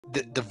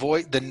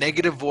The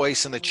negative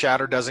voice and the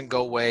chatter doesn't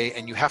go away,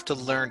 and you have to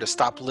learn to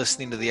stop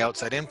listening to the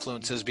outside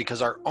influences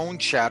because our own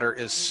chatter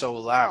is so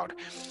loud,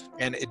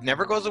 and it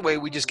never goes away.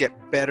 We just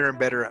get better and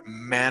better at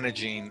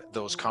managing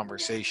those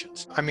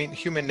conversations. I mean,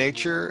 human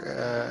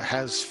nature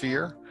has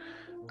fear.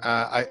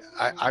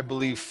 I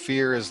believe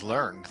fear is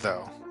learned,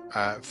 though.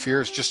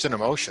 Fear is just an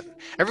emotion.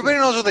 Everybody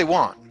knows what they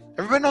want.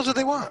 Everybody knows what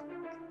they want.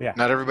 Yeah.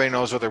 Not everybody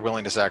knows what they're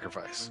willing to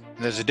sacrifice.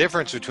 And there's a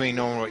difference between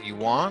knowing what you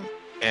want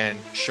and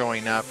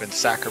showing up and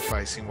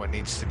sacrificing what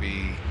needs to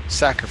be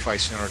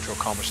sacrificed in order to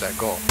accomplish that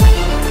goal.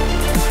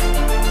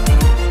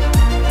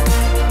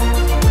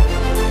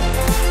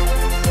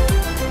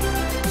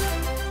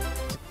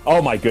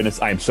 Oh my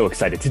goodness, I am so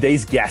excited.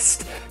 Today's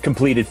guest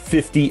completed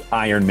 50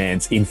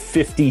 Ironmans in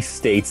 50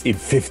 states in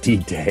 50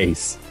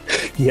 days.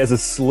 He has a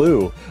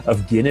slew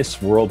of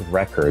Guinness World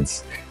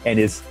Records and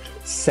is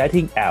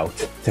setting out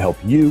to help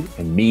you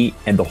and me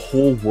and the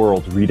whole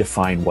world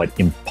redefine what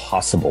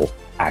impossible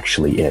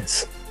actually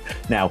is.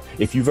 Now,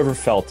 if you've ever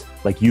felt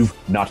like you've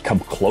not come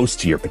close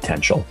to your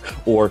potential,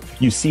 or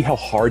you see how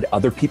hard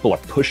other people are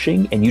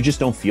pushing and you just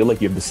don't feel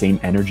like you have the same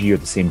energy or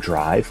the same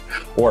drive,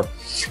 or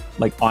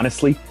like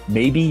honestly,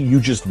 maybe you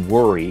just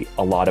worry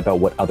a lot about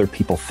what other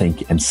people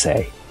think and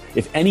say.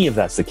 If any of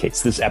that's the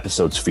case, this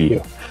episode's for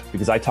you,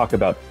 because I talk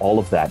about all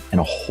of that and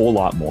a whole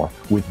lot more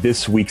with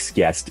this week's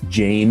guest,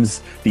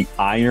 James, the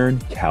Iron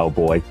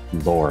Cowboy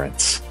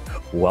Lawrence.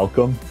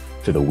 Welcome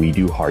to the We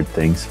Do Hard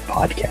Things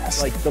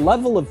podcast. Like the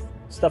level of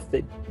stuff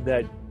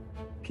that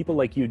people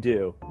like you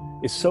do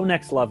is so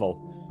next level.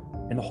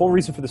 And the whole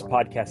reason for this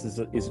podcast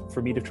is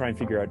for me to try and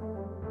figure out,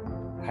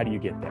 how do you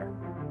get there?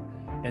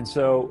 And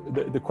so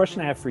the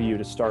question I have for you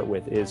to start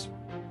with is,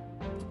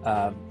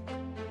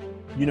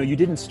 you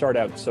didn't start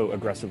out so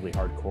aggressively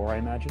hardcore, I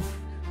imagine.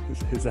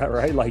 Is that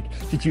right? Like,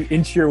 did you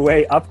inch your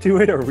way up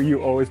to it, or were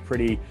you always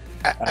pretty...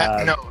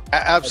 No,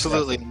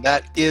 absolutely.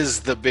 That is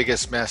the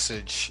biggest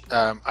message.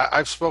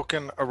 I've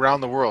spoken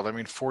around the world.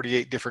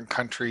 48 different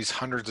countries,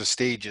 hundreds of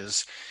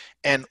stages.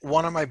 And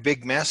one of my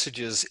big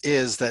messages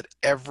is that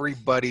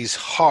everybody's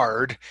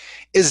hard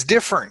is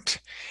different.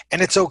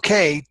 And it's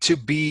okay to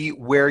be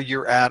where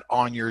you're at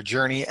on your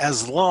journey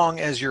as long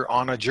as you're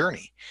on a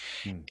journey.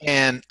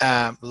 And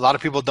a lot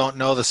of people don't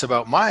know this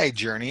about my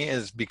journey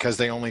is because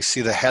they only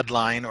see the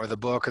headline or the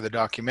book or the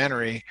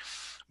documentary,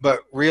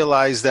 but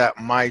realize that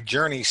my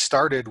journey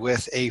started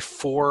with a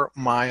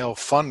 4-mile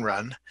fun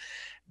run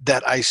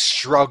that I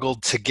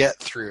struggled to get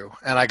through.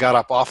 And I got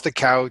up off the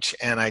couch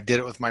and I did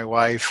it with my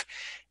wife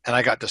and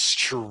I got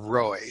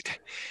destroyed.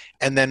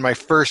 And then my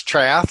first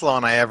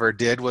triathlon I ever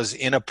did was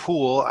in a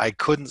pool. I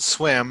couldn't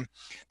swim.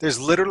 There's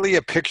literally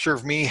a picture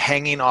of me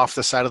hanging off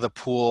the side of the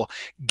pool,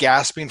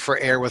 gasping for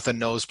air with a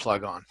nose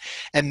plug on.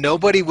 And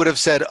nobody would have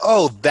said,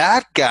 oh,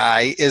 that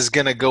guy is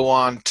going to go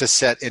on to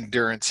set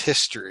endurance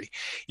history.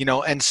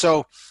 And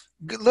so,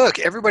 look,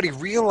 everybody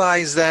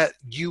realize that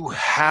you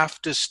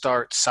have to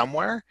start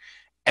somewhere.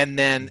 And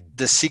then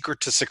the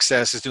secret to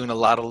success is doing a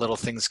lot of little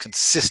things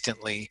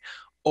consistently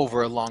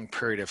over a long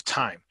period of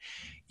time.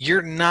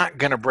 You're not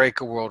going to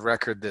break a world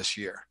record this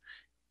year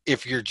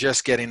if you're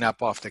just getting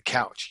up off the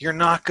couch. You're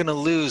not going to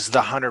lose the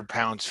 100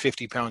 pounds,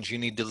 50 pounds you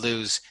need to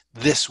lose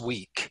this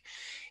week.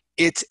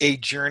 It's a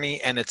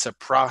journey and it's a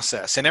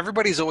process. And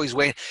everybody's always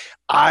waiting.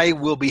 I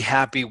will be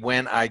happy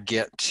when I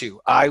get to.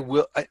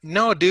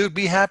 No, dude,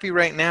 be happy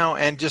right now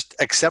and just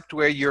accept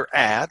where you're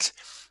at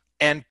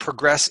and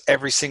progress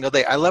every single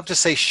day. I love to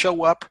say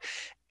show up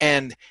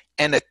and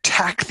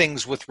attack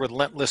things with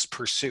relentless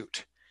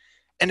pursuit.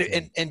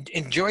 And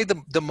enjoy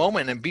the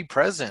moment and be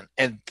present.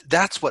 And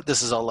that's what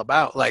this is all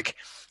about. Like,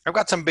 I've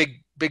got some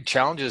big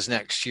challenges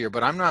next year,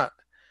 but I'm not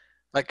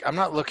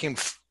looking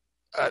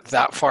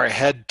that far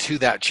ahead to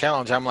that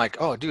challenge. I'm like,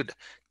 oh, dude,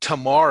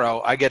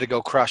 tomorrow I get to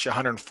go crush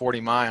 140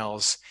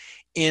 miles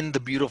in the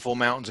beautiful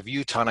mountains of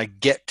Utah, and I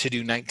get to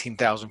do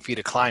 19,000 feet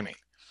of climbing.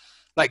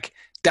 Like,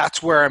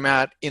 that's where I'm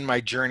at in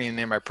my journey and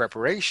in my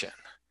preparation,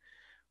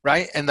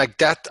 right? And like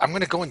that, I'm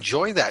going to go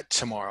enjoy that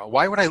tomorrow.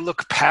 Why would I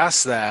look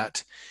past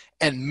that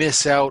and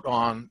miss out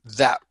on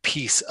that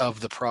piece of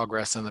the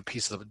progress and the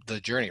piece of the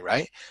journey,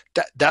 right?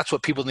 That's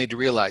what people need to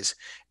realize.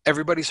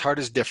 Everybody's heart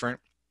is different.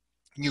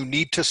 You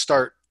need to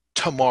start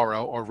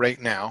tomorrow or right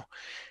now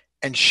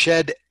and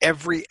shed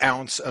every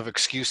ounce of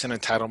excuse and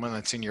entitlement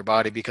that's in your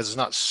body because it's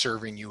not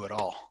serving you at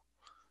all.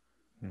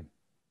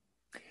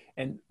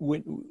 And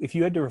if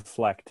you had to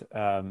reflect,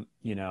 so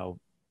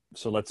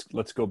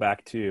let's go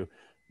back to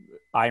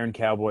Iron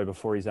Cowboy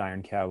before he's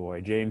Iron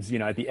Cowboy. James,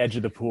 at the edge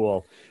of the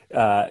pool,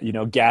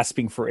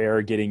 gasping for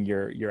air, getting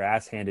your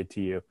ass handed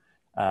to you.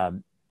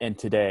 And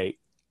today,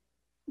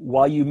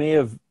 while you may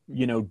have,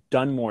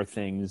 done more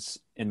things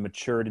and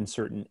matured in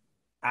certain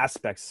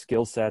aspects,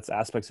 skill sets,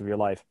 aspects of your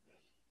life,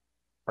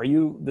 are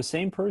you the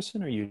same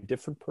person? Are you a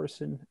different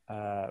person?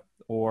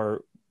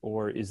 Or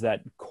is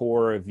that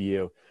core of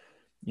you?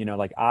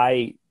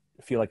 I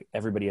feel like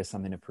everybody has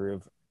something to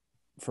prove.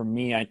 For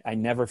me, I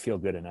never feel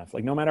good enough.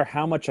 Like no matter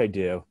how much I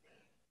do,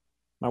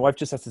 My wife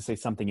just has to say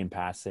something in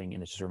passing,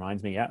 and it just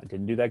reminds me, yeah,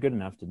 didn't do that good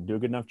enough, didn't do a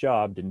good enough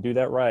job, didn't do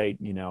that right.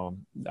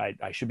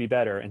 I should be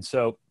better. And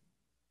so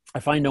I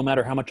find no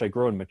matter how much I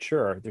grow and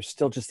mature, there's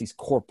still just these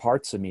core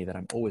parts of me that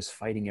I'm always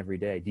fighting every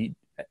day.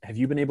 Have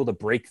you been able to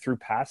break through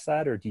past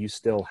that, or do you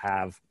still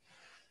have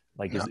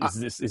like, No,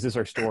 is this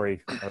our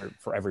story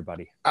for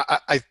everybody?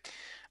 I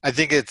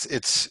think it's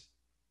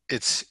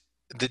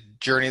the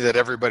journey that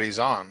everybody's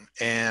on,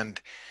 and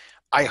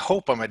I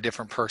hope I'm a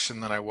different person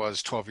than I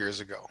was 12 years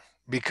ago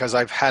because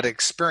I've had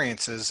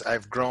experiences,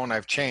 I've grown,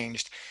 I've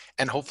changed,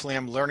 and hopefully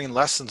I'm learning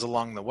lessons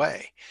along the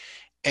way.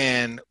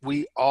 And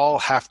we all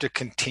have to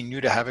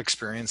continue to have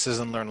experiences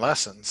and learn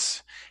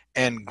lessons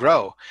and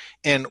grow.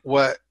 And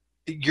what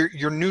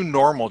your new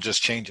normal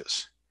just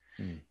changes,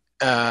 Mm.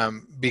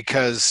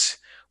 because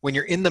when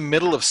you're in the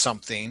middle of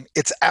something,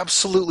 it's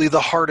absolutely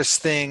the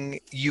hardest thing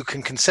you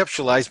can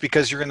conceptualize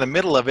because you're in the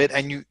middle of it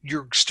and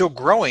you're still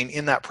growing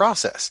in that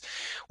process.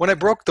 When I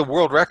broke the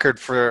world record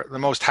for the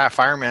most half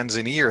Ironmans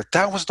in a year,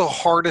 that was the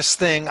hardest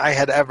thing I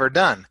had ever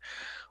done.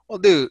 Well,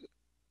 dude,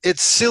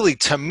 it's silly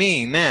to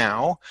me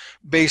now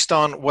based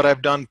on what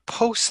I've done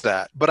post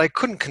that, but I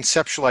couldn't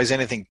conceptualize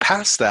anything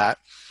past that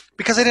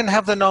because I didn't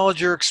have the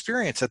knowledge or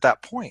experience at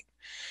that point.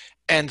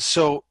 And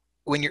so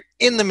when you're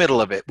in the middle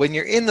of it, when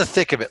you're in the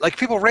thick of it, like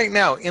people right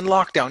now in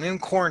lockdown, in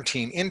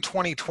quarantine, in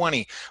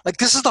 2020, like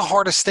this is the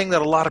hardest thing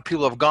that a lot of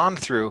people have gone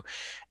through.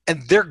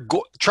 And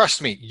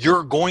trust me,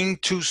 you're going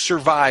to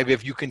survive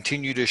if you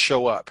continue to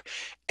show up.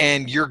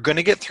 And you're going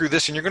to get through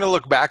this and you're going to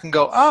look back and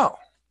go, oh,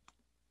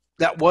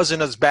 that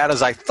wasn't as bad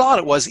as I thought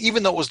it was,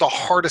 even though it was the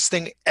hardest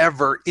thing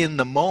ever in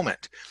the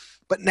moment.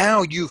 But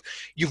now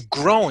you've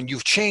grown,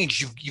 you've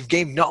changed, you've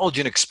gained knowledge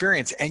and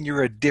experience, and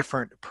you're a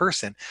different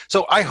person.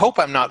 So I hope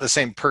I'm not the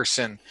same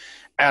person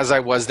as I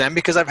was then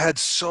because I've had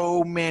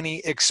so many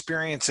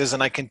experiences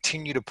and I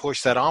continue to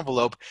push that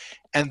envelope,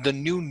 and the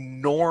new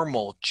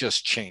normal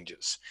just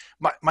changes.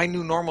 My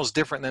new normal is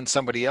different than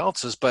somebody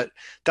else's, but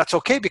that's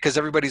okay because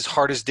everybody's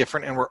heart is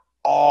different and we're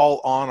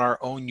all on our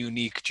own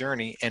unique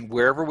journey, and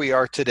wherever we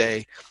are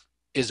today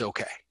is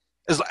okay.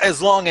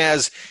 As long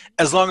as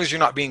you're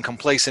not being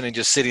complacent and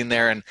just sitting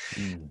there and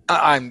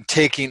I'm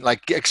taking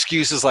like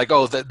excuses like,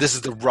 oh, this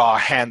is the raw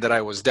hand that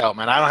I was dealt,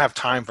 man. I don't have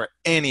time for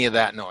any of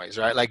that noise,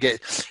 right? Like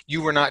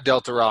you were not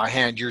dealt a raw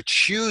hand. You're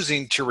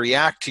choosing to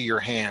react to your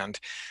hand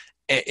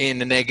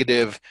in a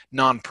negative,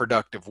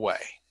 non-productive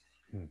way.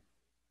 Mm.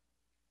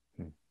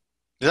 Mm.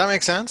 Does that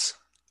make sense?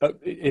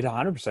 It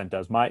 100%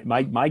 does.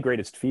 My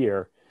greatest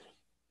fear.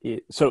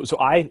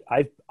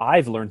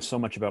 I've learned so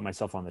much about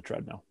myself on the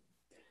treadmill.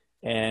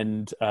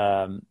 And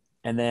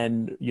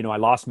then, I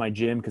lost my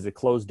gym because it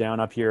closed down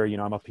up here.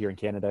 I'm up here in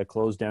Canada. It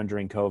closed down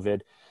during COVID.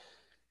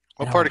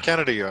 What part of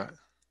Canada are you at?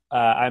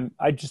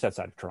 I just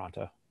outside of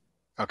Toronto.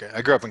 Okay.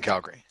 I grew up in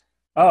Calgary.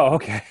 Oh,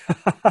 okay.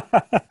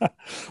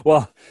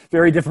 Well,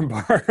 very different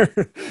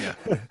part. Yeah.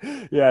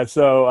 Yeah.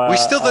 So we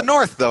still the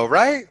North though,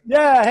 right?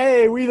 Yeah.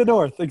 Hey, we the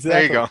North.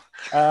 Exactly. There you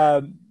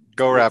go.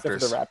 Go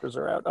Raptors. The Raptors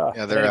are out. Oh,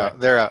 yeah, they're out.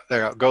 They're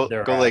out.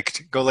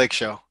 Go Lake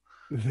Show.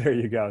 There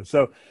you go.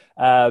 So,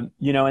 and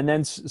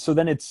then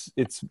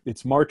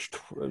it's March,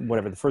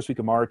 whatever, the first week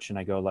of March, and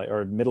I go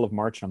or middle of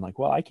March, and I'm like,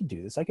 well, I can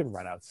do this. I can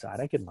run outside.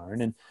 I can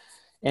learn,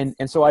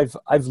 and so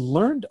I've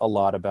learned a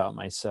lot about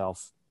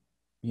myself.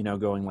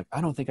 Going like,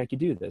 I don't think I could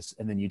do this,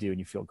 and then you do, and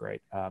you feel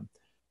great.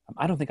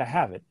 I don't think I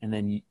have it, and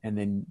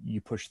then you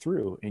push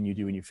through, and you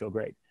do, and you feel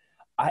great.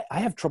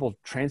 I have trouble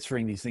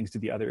transferring these things to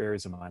the other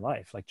areas of my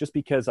life. Like just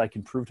because I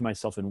can prove to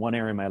myself in one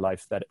area of my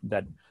life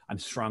that I'm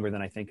stronger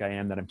than I think I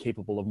am, that I'm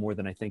capable of more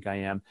than I think I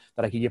am,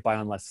 that I can get by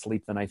on less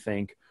sleep than I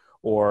think,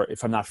 or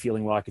if I'm not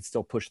feeling well, I could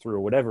still push through, or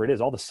whatever it is,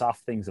 all the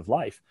soft things of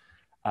life,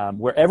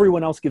 where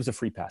everyone else gives a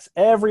free pass.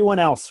 Everyone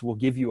else will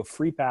give you a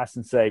free pass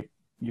and say,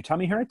 your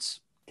tummy hurts?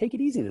 Take it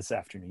easy this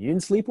afternoon. You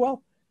didn't sleep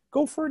well?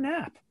 Go for a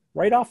nap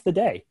right off the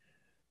day.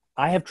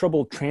 I have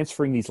trouble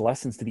transferring these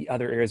lessons to the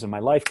other areas of my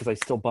life because I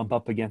still bump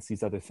up against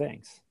these other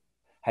things.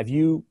 Have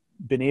you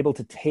been able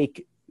to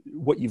take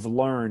what you've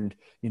learned,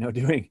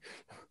 doing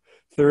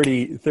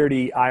 30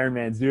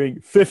 Ironmans, doing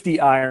 50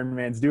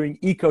 Ironmans, doing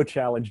Eco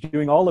Challenge,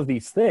 doing all of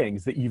these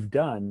things that you've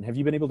done? Have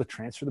you been able to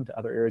transfer them to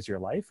other areas of your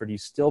life, or do you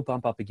still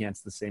bump up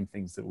against the same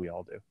things that we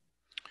all do?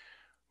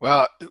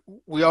 Well,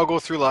 we all go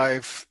through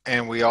life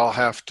and we all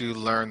have to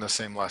learn the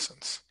same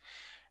lessons.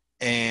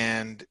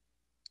 And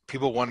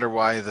people wonder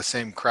why the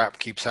same crap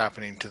keeps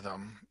happening to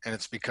them. And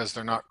it's because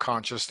they're not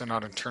conscious, they're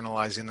not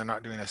internalizing, they're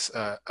not doing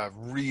a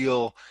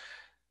real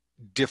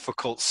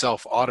difficult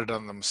self-audit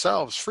on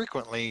themselves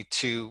frequently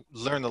to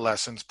learn the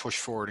lessons, push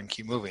forward, and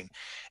keep moving.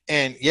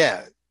 And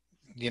yeah,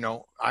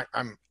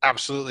 I'm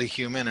absolutely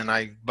human, and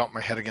I bump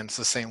my head against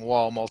the same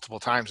wall multiple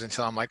times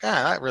until I'm like,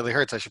 that really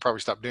hurts. I should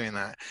probably stop doing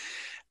that.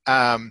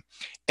 And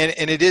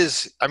it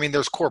is,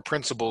 there's core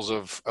principles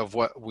of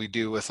what we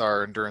do with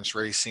our endurance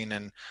racing.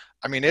 And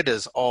it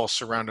is all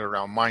surrounded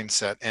around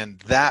mindset, and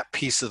that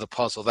piece of the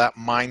puzzle, that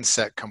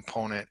mindset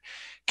component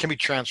can be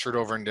transferred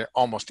over into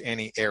almost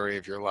any area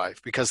of your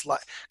life. Because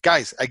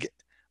guys,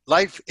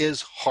 Life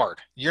is hard.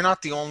 You're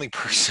not the only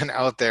person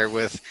out there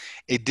with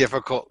a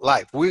difficult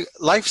life.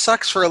 Life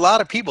sucks for a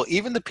lot of people,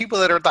 even the people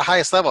that are at the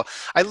highest level.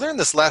 I learned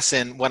this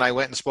lesson when I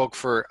went and spoke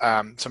for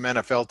some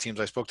NFL teams.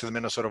 I spoke to the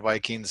Minnesota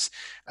Vikings,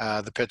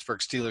 the Pittsburgh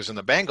Steelers, and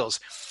the Bengals.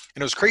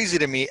 And it was crazy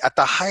to me at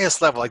the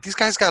highest level. Like these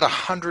guys got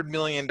 $100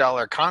 million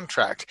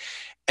contract.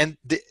 And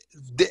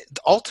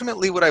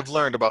ultimately, what I've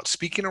learned about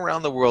speaking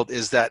around the world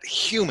is that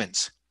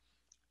humans,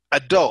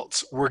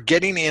 adults, we're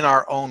getting in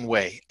our own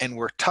way and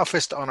we're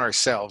toughest on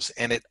ourselves,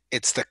 and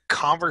it's the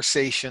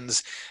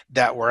conversations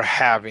that we're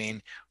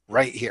having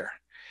right here.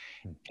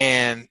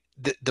 And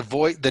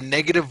the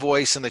negative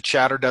voice and the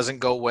chatter doesn't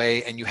go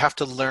away, and you have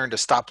to learn to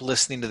stop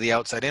listening to the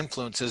outside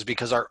influences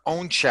because our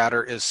own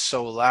chatter is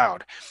so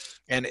loud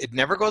and it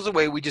never goes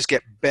away. We just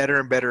get better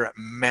and better at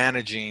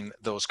managing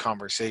those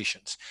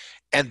conversations,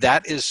 and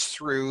that is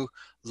through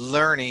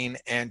learning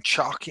and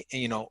chalking,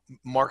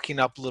 marking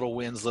up little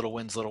wins, little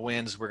wins, little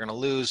wins. We're going to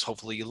lose.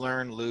 Hopefully you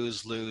learn,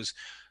 lose, lose,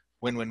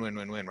 win, win, win,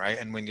 win, win, right?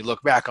 And when you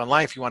look back on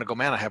life, you want to go,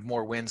 man, I have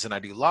more wins than I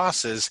do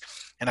losses.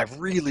 And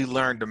I've really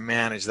learned to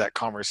manage that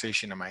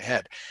conversation in my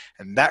head.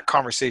 And that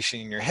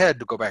conversation in your head,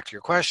 to go back to your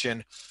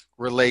question,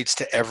 relates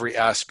to every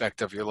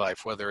aspect of your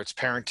life, whether it's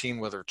parenting,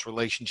 whether it's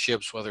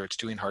relationships, whether it's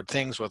doing hard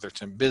things, whether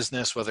it's in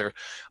business, whether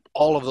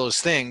all of those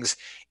things.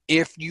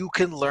 If you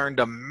can learn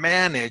to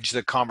manage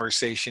the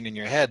conversation in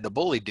your head, the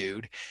bully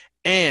dude,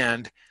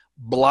 and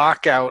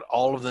block out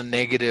all of the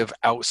negative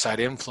outside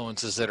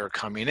influences that are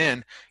coming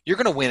in, you're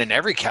going to win in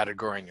every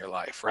category in your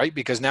life, right?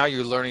 Because now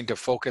you're learning to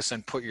focus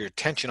and put your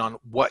attention on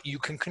what you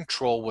can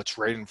control, what's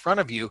right in front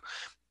of you.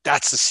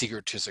 That's the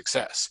secret to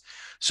success.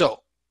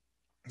 So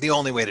the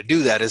only way to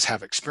do that is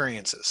have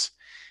experiences.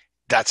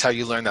 That's how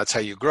you learn. That's how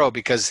you grow,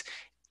 because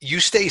you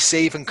stay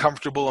safe and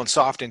comfortable and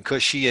soft and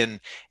cushy, and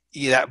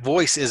that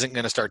voice isn't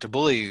going to start to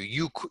bully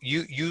you.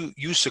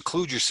 You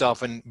seclude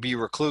yourself and be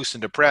recluse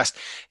and depressed.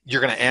 You're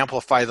going to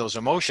amplify those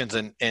emotions,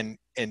 and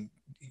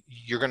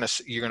you're going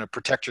to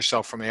protect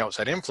yourself from the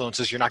outside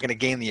influences. You're not going to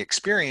gain the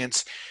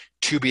experience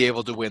to be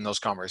able to win those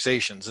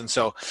conversations. And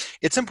so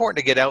it's important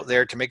to get out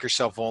there, to make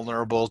yourself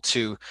vulnerable,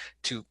 to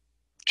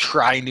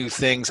try new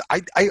things.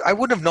 I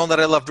wouldn't have known that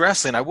I loved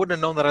wrestling. I wouldn't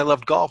have known that I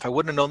loved golf. I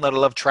wouldn't have known that I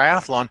loved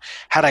triathlon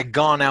had I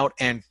gone out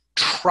and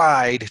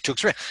tried to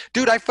experience.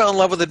 Dude, I fell in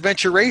love with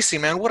adventure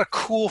racing, man. What a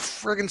cool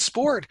friggin'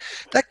 sport.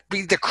 That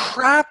beat the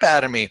crap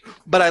out of me,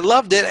 but I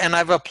loved it, and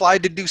I've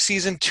applied to do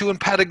season 2 in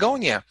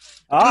Patagonia.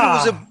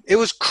 Dude, it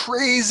was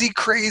crazy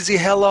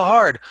hella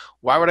hard.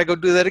 Why would I go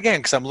do that again?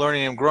 Because I'm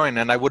learning and growing,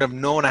 and I would have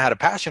known I had a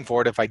passion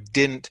for it if I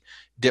didn't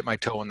dip my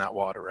toe in that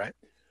water, right?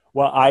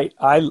 Well, I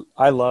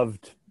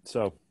loved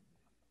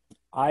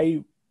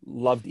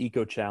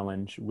Eco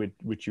Challenge,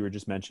 which you were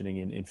just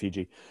mentioning in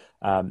Fiji.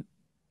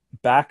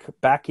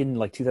 Back in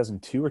like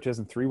 2002 or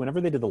 2003, whenever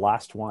they did the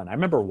last one, I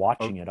remember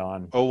watching it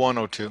on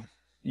 0102.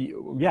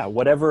 Yeah,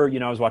 whatever,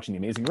 I was watching The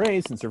Amazing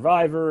Race and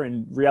Survivor,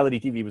 and reality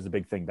TV was a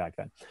big thing back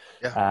then.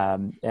 Yeah.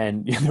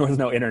 And there was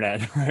no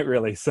internet, right,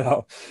 really.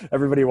 So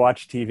everybody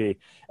watched TV.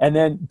 And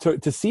then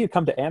to see it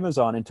come to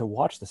Amazon and to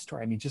watch the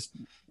story, I mean, just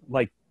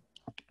like,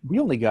 we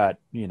only got,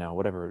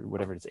 whatever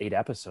it is, 8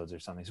 episodes or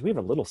something. So we have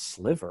a little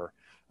sliver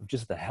of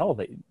just the hell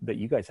that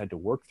you guys had to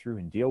work through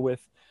and deal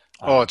with.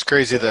 Oh, it's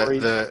crazy.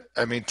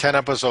 10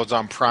 episodes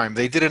on Prime.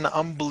 They did an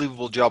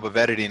unbelievable job of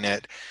editing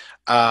it,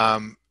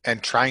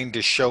 and trying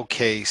to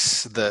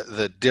showcase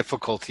the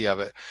difficulty of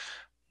it.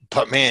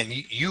 But man,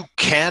 you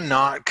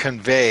cannot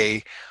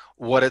convey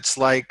what it's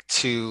like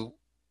to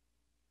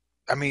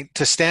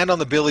stand on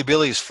the Billy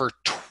Billies for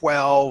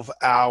 12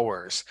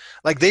 hours.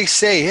 Like they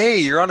say, hey,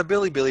 you're on a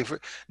Billy Billy.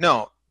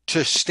 No,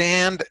 to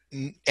stand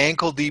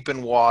ankle deep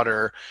in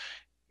water,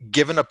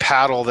 given a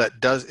paddle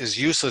that is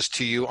useless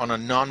to you on a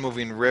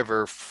non-moving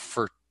river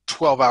for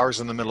 12 hours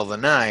in the middle of the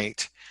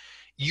night,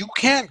 you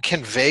can't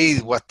convey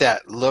what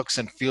that looks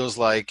and feels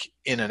like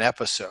in an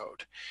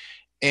episode.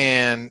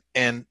 And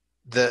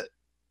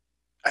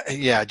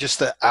just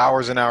the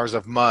hours and hours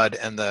of mud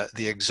and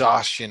the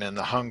exhaustion and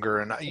the hunger,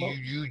 and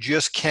you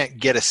just can't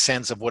get a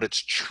sense of what it's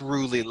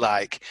truly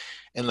like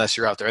unless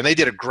you're out there. And they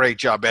did a great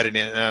job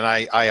editing it, and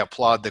I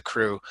applaud the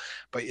crew,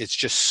 but it's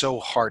just so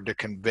hard to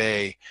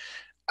convey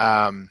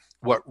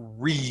what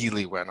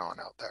really went on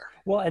out there.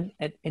 Well, and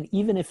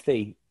even if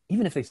they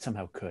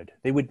somehow could,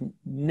 they would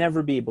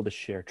never be able to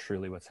share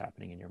truly what's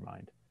happening in your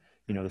mind.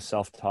 The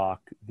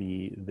self-talk,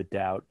 the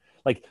doubt,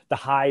 like the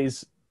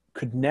highs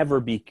could never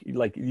be,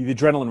 like the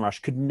adrenaline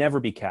rush could never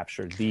be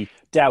captured. The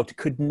doubt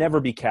could never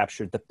be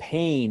captured. The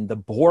pain, the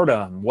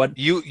boredom,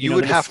 you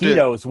would the have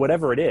mosquitoes,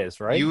 whatever it is,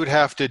 right? You would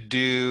have to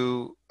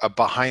do a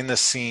behind the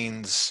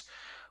scenes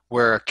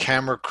where a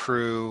camera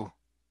crew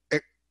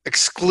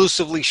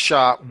exclusively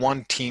shot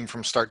one team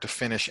from start to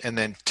finish and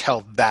then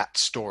tell that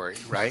story,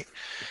 right?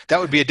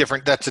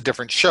 That's a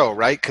different show,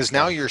 right? Because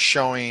now you're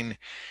showing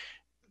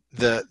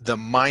the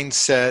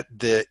mindset,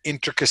 the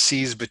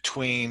intricacies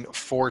between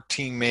 4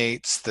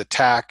 teammates, the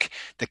tack,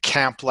 the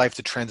camp life,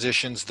 the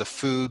transitions, the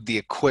food, the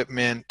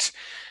equipment,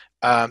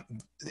 and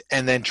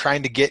then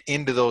trying to get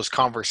into those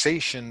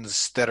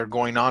conversations that are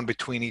going on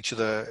between each of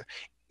the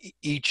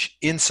each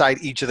inside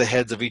each of the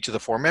heads of each of the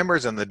four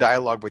members and the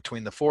dialogue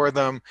between the four of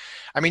them.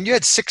 I mean, you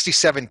had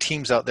 67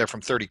 teams out there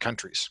from 30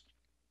 countries,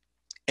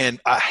 and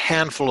a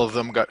handful of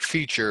them got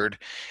featured,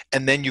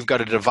 and then you've got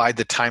to divide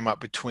the time up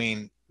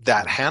between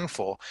that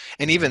handful,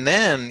 and even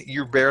then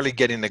you're barely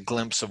getting a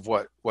glimpse of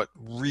what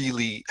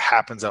really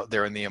happens out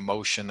there, and the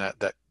emotion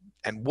that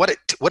and what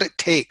it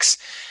takes.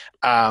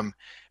 Man,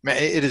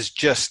 it is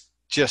just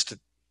a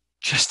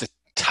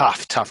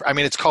tough. I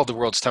mean, it's called the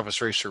world's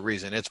toughest race for a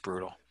reason. It's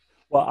brutal.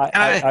 Well,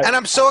 And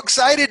I'm so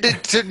excited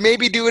to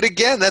maybe do it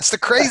again. That's the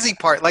crazy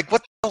part. Like,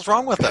 what the hell's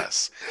wrong with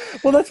us?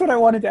 well, that's what I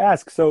wanted to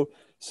ask. So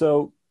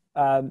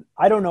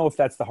I don't know if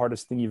that's the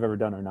hardest thing you've ever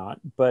done or not,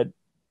 but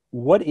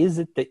what is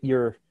it that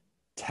you're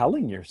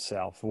telling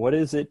yourself? What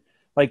is it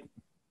like?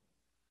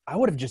 I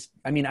would have just,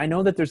 I mean, I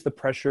know that there's the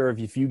pressure of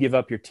if you give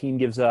up, your team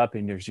gives up,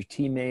 and there's your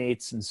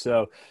teammates. And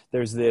so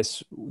there's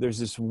this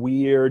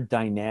weird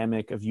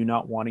dynamic of you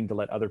not wanting to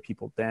let other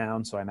people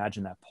down. So I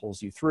imagine that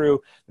pulls you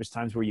through. There's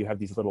times where you have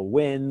these little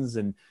wins,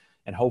 and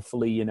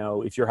hopefully,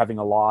 if you're having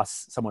a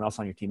loss, someone else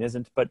on your team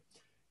isn't. But,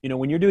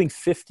 when you're doing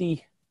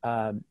 50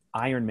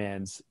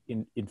 Ironmans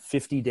in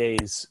 50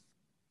 days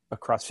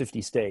across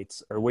 50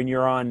 states, or when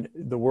you're on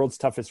the world's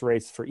toughest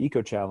race for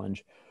Eco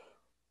Challenge,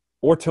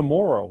 or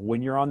tomorrow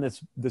when you're on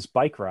this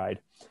bike ride,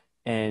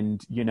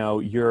 and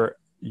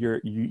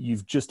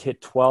you've just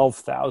hit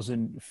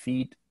 12,000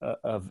 feet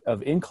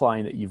of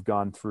incline that you've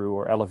gone through,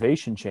 or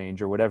elevation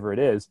change, or whatever it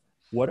is,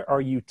 what are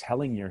you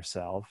telling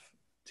yourself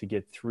to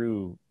get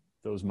through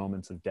those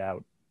moments of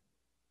doubt?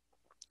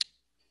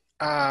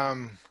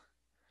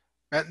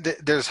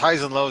 There's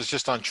highs and lows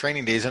just on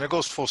training days, and it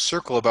goes full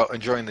circle about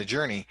enjoying the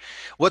journey.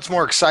 What's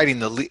more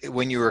exciting,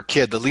 when you were a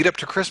kid, the lead up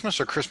to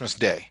Christmas or Christmas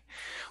Day?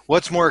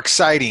 What's more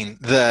exciting,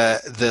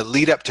 the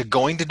lead up to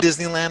going to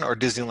Disneyland or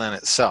Disneyland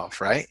itself,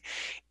 right?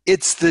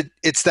 It's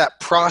that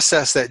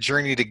process, that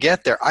journey to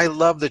get there. I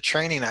love the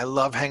training. I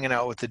love hanging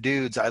out with the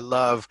dudes. I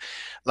love,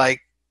 like,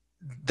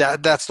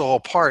 that's the whole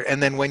part.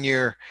 And then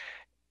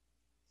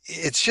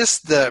it's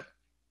just the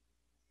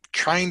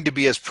trying to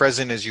be as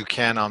present as you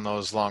can on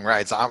those long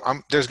rides.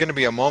 There's going to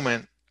be a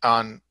moment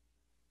on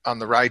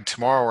the ride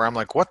tomorrow where I'm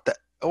like, what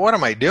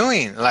am I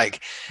doing?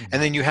 Like,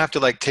 and then you have to,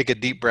 like, take a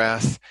deep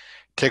breath,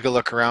 take a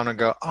look around and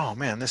go, oh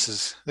man, this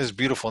is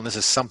beautiful. And this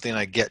is something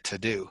I get to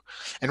do,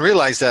 and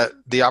realize that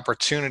the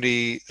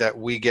opportunity that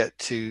we get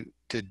to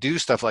do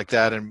stuff like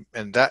that.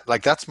 And that,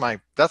 like, that's my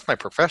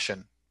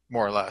profession,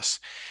 more or less.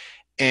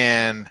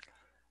 And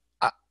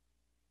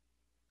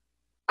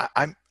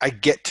I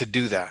get to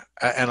do that.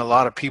 And a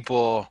lot of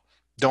people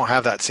don't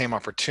have that same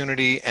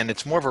opportunity. And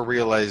it's more of a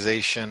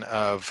realization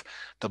of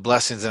the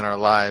blessings in our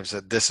lives,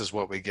 that this is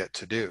what we get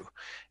to do.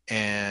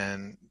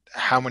 And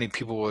how many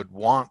people would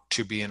want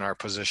to be in our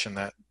position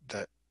that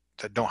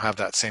don't have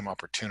that same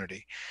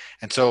opportunity.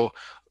 And so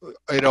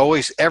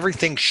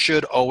everything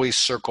should always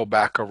circle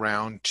back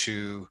around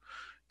to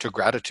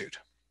gratitude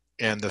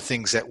and the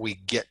things that we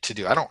get to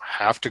do. I don't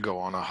have to go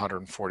on a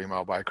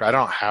 140-mile bike ride. I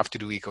don't have to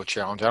do Eco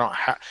Challenge.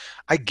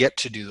 I get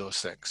to do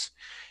those things.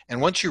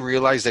 And once you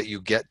realize that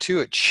you get to,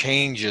 it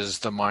changes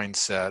the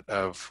mindset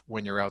of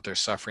when you're out there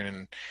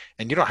suffering,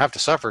 and you don't have to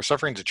suffer.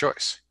 Suffering's a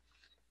choice.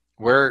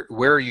 Where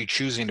are you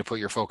choosing to put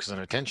your focus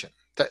and attention?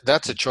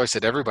 That's a choice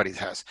that everybody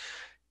has.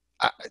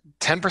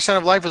 10%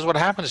 of life is what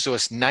happens to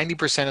us.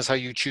 90% is how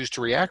you choose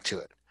to react to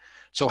it.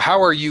 So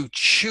how are you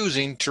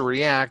choosing to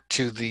react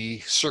to the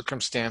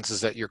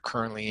circumstances that you're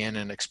currently in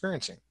and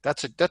experiencing?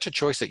 That's a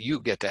choice that you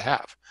get to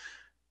have.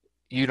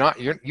 You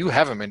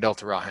haven't been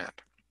dealt a raw hand.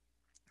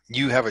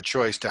 You have a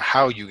choice to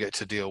how you get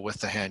to deal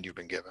with the hand you've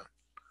been given.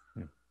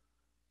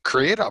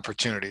 Create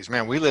opportunities.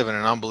 Man, we live in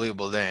an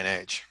unbelievable day and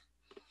age.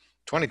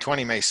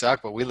 2020 may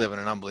suck, but we live in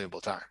an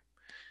unbelievable time.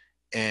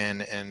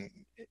 And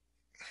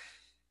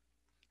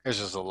there's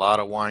just a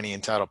lot of whiny,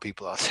 entitled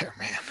people out there,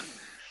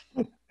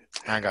 man.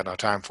 I ain't got no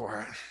time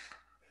for it.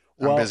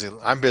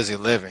 I'm busy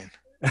living.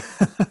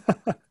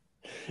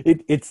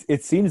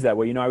 It seems that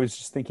way. I was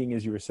just thinking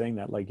as you were saying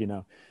that, like,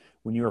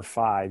 when you were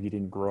 5, you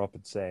didn't grow up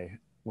and say,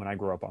 when I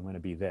grow up, I'm going to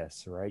be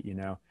this, right?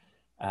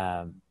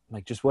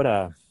 Like, just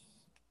and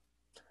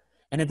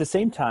at the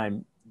same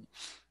time,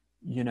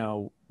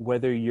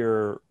 whether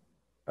you're,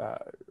 a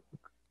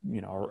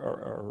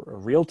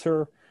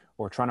realtor,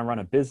 or trying to run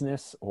a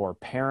business, or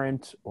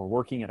parent, or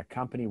working at a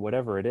company,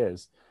 whatever it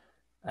is,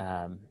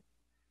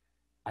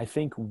 I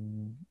think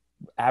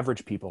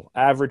average people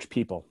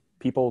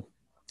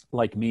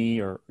like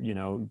me, or,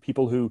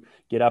 people who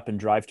get up and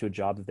drive to a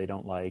job that they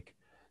don't like,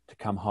 to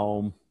come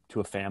home to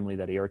a family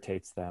that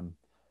irritates them,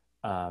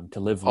 to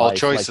live all life.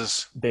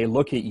 choices. Like, they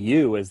look at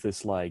you as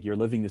this, like, you're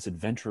living this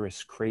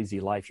adventurous, crazy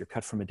life. You're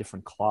cut from a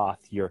different cloth.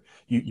 You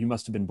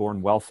must have been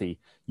born wealthy.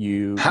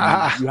 You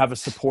have a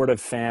supportive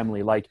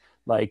family. Like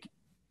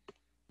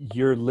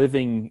you're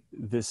living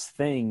this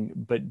thing,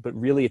 but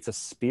really it's a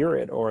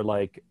spirit, or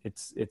like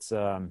it's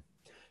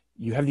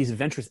you have these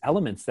adventurous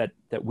elements that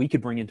we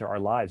could bring into our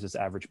lives as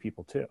average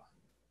people too.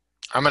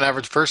 I'm an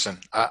average person.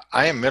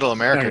 I am middle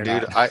No, America, you're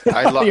dude. not. I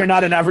You're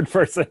not an average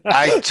person.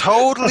 I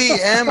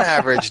totally am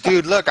average,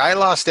 dude. Look, I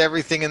lost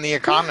everything in the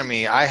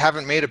economy. I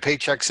haven't made a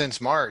paycheck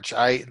since March.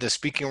 The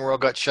speaking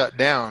world got shut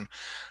down.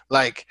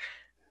 Like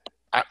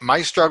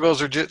my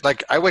struggles are just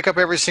like I wake up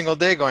every single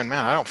day going,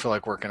 man, I don't feel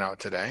like working out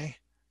today.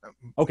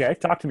 Okay,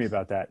 talk to me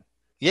about that.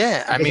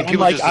 Yeah, I Because mean, I'm people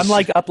like just I'm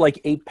like up like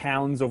 8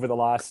 pounds over the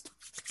last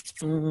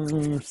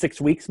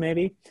 6 weeks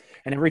maybe.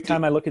 And every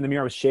time I look in the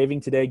mirror, I was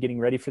shaving today, getting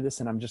ready for this,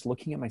 and I'm just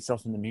looking at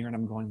myself in the mirror and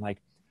I'm going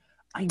like,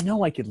 I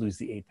know I could lose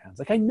the 8 pounds.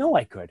 Like I know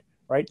I could,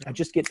 right? I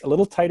just get a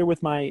little tighter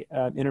with my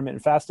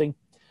intermittent fasting.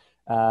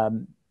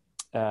 Um,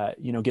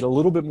 get a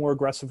little bit more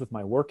aggressive with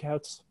my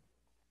workouts,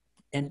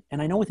 and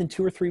I know within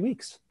 2 or 3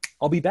 weeks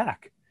I'll be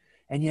back.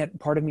 And yet,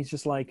 part of me is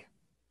just like,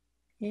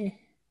 eh,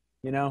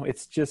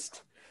 it's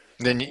just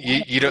then want to play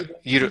the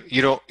you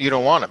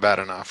don't want it bad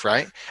enough,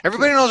 right?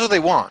 Everybody yeah, knows what they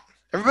want.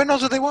 Everybody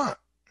knows what they want.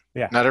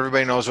 yeah. Not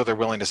everybody knows what they're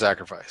willing to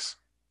sacrifice.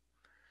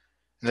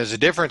 And there's a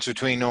difference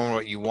between knowing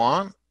what you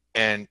want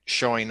and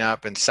showing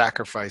up and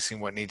sacrificing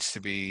what needs to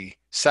be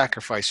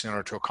sacrificed in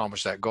order to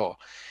accomplish that goal.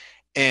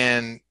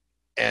 And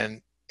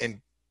and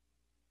and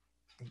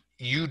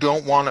you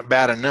don't want it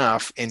bad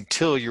enough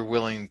until you're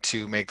willing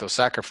to make those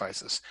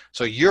sacrifices.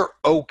 So you're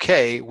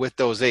okay with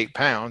those 8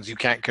 pounds. You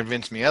can't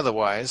convince me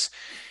otherwise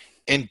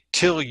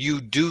until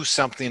you do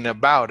something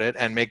about it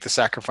and make the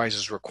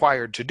sacrifices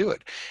required to do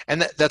it.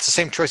 And that's the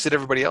same choice that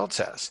everybody else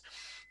has.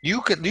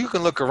 You can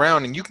look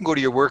around and you can go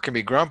to your work and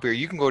be grumpy, or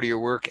you can go to your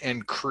work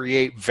and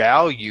create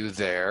value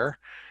there,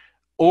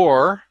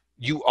 or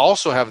you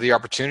also have the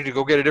opportunity to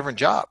go get a different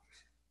job.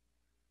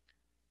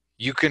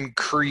 You can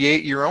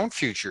create your own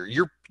future.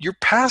 Your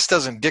past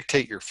doesn't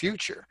dictate your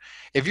future.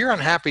 If you're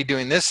unhappy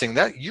doing this thing,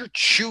 that you're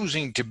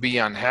choosing to be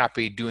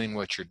unhappy doing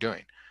what you're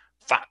doing.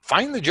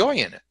 Find the joy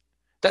in it.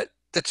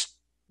 That's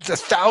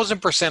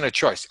 1,000% a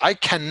choice. I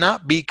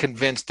cannot be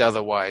convinced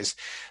otherwise.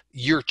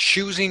 You're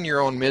choosing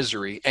your own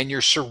misery, and you're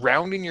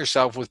surrounding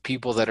yourself with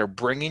people that are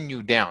bringing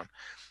you down.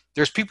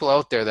 There's people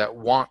out there that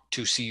want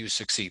to see you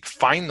succeed.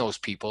 Find those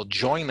people,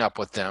 join up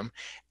with them,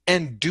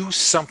 and do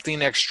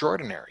something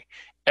extraordinary.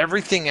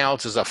 Everything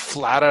else is a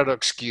flat out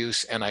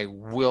excuse, and I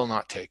will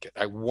not take it.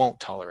 I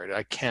won't tolerate it.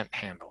 I can't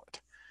handle it.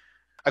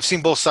 I've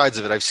seen both sides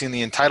of it. I've seen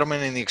the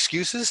entitlement and the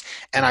excuses,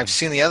 and I've Mhm.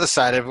 seen the other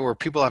side of it where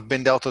people have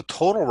been dealt a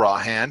total raw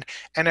hand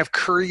and have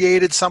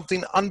created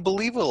something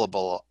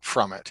unbelievable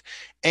from it.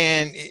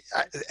 And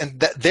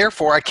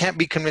therefore, I can't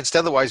be convinced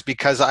otherwise,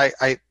 because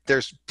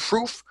there's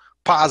proof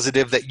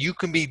positive that you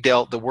can be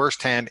dealt the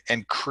worst hand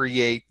and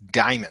create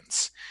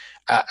diamonds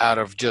out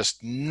of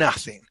just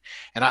nothing.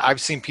 And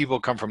I've seen people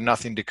come from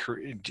nothing to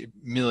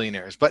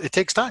millionaires, but it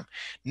takes time.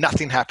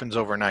 Nothing happens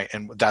overnight.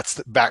 And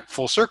that's back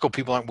full circle.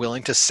 People aren't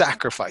willing to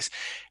sacrifice.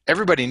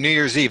 Everybody, New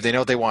Year's Eve, they know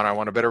what they want. I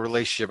want a better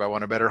relationship. I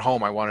want a better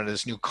home. I wanted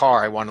this new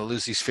car. I want to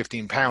lose these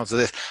 15 pounds of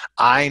this.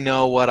 I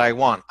know what I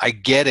want. I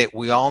get it.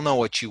 We all know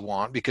what you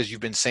want because you've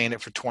been saying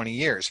it for 20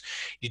 years.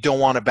 You don't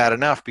want it bad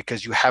enough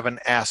because you haven't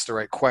asked the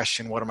right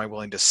question. What am I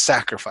willing to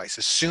sacrifice?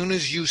 As soon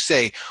as you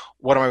say,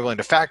 what am I willing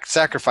to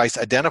sacrifice,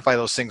 identify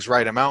those things,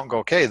 write them out, and go,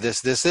 okay,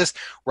 this,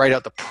 write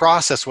out the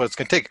process, what it's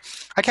going to take.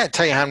 I can't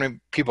tell you how many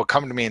people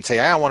come to me and say,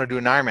 hey, I want to do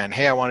an Ironman.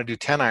 Hey, I want to do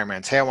 10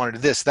 Ironmans. Hey, I want to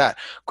do this, that.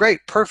 Great,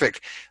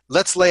 perfect.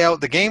 Let's lay out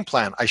the game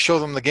plan. I show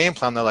them the game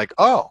plan. They're like,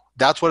 oh,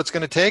 that's what it's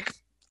going to take?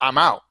 I'm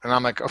out. And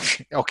I'm like,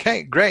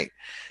 okay, great.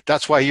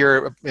 That's why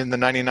you're in the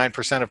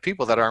 99% of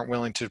people that aren't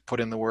willing to put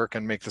in the work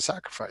and make the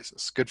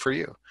sacrifices. Good for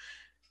you.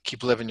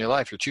 Keep living your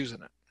life. You're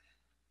choosing it.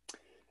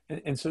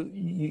 And so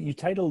you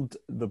titled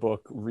the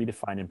book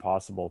Redefine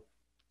Impossible.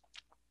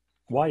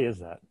 Why is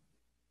that?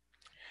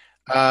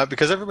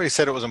 Because everybody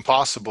said it was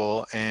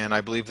impossible, and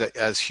I believe that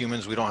as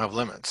humans, we don't have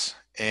limits.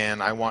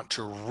 And I want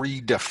to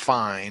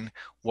redefine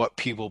what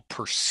people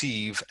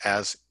perceive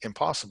as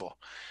impossible.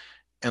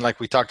 And like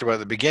we talked about at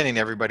the beginning,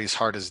 everybody's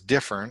heart is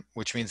different,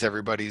 which means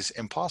everybody's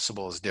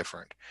impossible is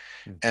different.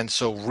 Hmm. And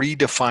so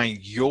redefine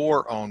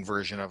your own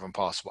version of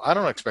impossible. I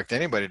don't expect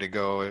anybody to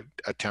go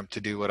attempt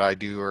to do what I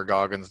do or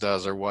Goggins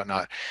does or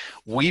whatnot.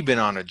 We've been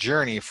on a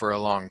journey for a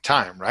long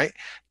time, right?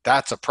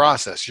 That's a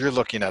process. You're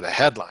looking at a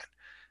headline.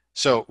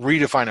 So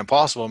redefine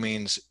impossible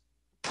means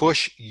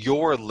push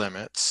your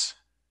limits.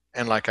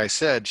 And like I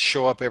said,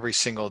 show up every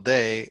single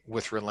day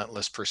with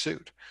relentless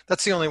pursuit.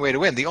 That's the only way to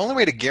win. The only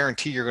way to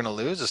guarantee you're going to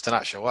lose is to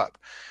not show up.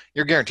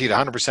 You're guaranteed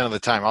 100% of the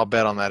time. I'll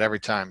bet on that every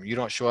time. You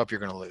don't show up, you're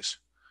going to lose.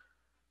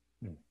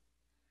 Hmm.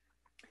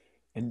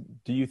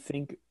 And do you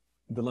think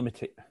the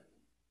limit?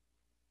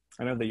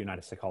 I know that you're not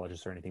a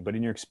psychologist or anything, but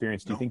in your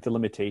experience, do you No. think the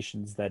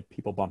limitations that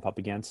people bump up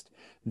against,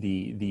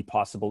 the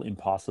possible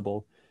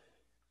impossible,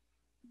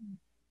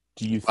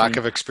 do you Lack think?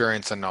 of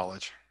experience and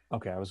knowledge.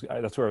 Okay,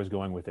 that's where I was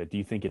going with it. Do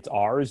you think it's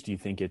ours? Do you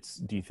think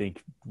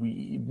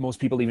most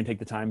people even take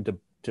the time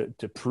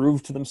to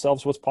prove to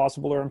themselves what's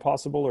possible or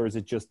impossible? Or is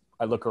it just,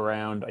 I look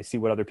around, I see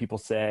what other people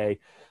say,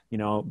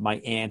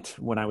 my aunt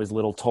when I was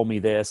little told me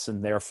this,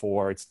 and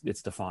therefore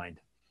it's defined.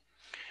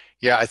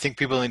 Yeah, I think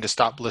people need to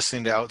stop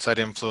listening to outside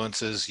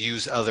influences,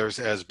 use others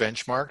as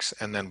benchmarks,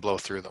 and then blow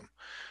through them.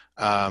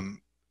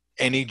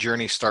 Any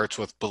journey starts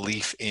with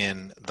belief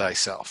in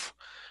thyself.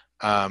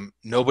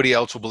 Nobody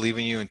else will believe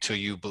in you until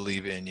you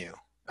believe in you.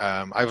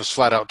 I was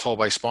flat out told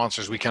by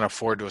sponsors we can't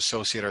afford to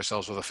associate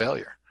ourselves with a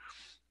failure.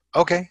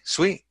 Okay,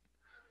 sweet.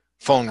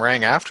 Phone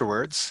rang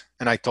afterwards,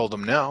 and I told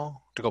them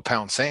no, to go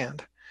pound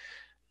sand.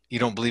 You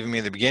don't believe in me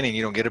in the beginning,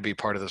 you don't get to be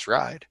part of this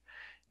ride.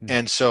 Hmm.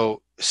 And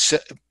so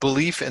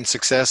belief and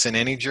success in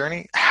any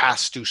journey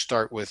has to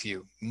start with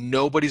you.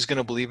 Nobody's going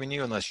to believe in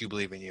you unless you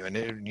believe in you,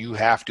 and you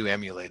have to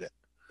emulate it.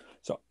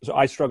 So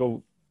I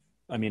struggle.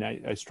 I mean,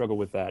 I struggle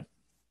with that.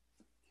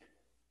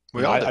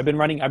 We all do. I've been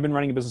running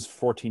a business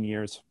for 14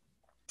 years.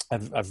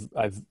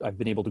 I've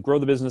been able to grow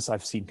the business.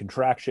 I've seen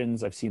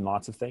contractions. I've seen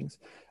lots of things.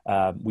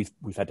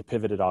 We've had to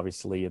pivot it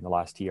obviously in the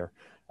last year.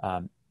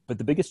 But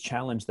the biggest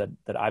challenge that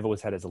I've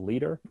always had as a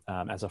leader,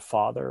 as a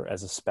father,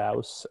 as a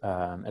spouse,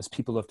 as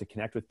people who have to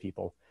connect with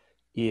people,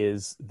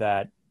 is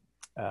that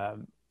I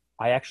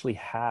actually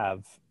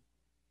have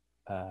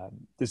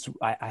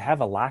I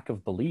have a lack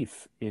of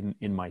belief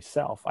in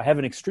myself. I have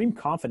an extreme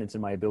confidence in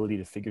my ability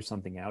to figure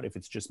something out if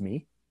it's just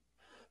me,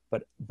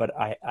 but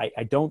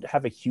I don't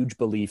have a huge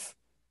belief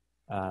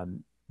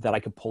that I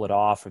could pull it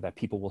off, or that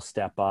people will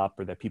step up,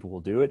 or that people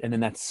will do it. And then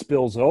that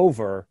spills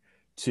over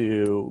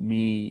to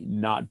me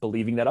not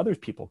believing that other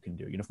people can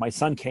do. You know, if my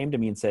son came to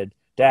me and said,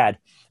 Dad,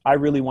 I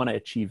really want to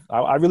achieve,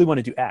 I really want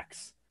to do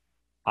X,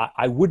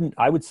 I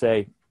would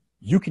say,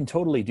 you can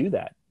totally do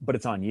that, but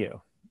it's on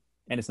you.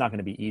 And it's not going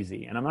to be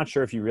easy. And I'm not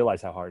sure if you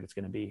realize how hard it's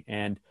going to be.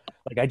 And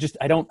like,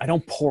 I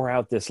don't pour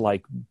out this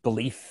like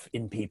belief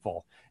in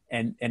people.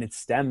 And it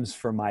stems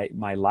from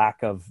my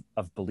lack of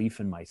belief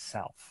in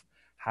myself.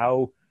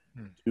 How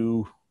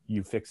do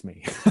you fix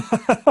me?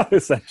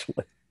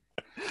 Essentially.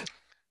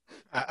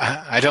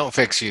 I don't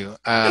fix you.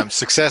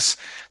 Success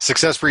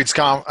breeds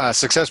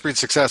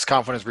success.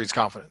 Confidence breeds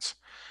confidence.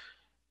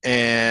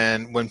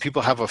 And when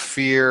people have a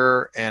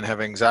fear and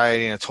have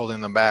anxiety and it's holding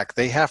them back,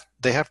 they have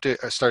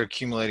to start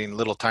accumulating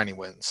little tiny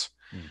wins.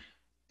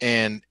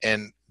 Mm.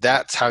 And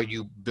that's how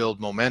you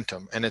build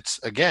momentum. And it's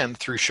again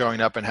through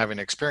showing up and having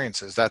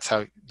experiences. That's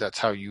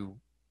how you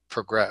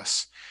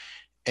progress.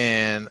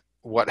 And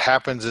what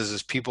happens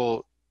is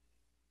people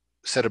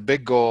set a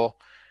big goal,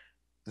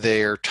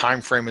 their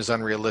time frame is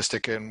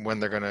unrealistic and when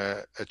they're going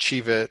to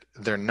achieve it,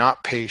 they're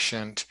not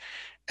patient,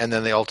 and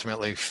then they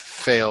ultimately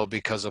fail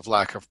because of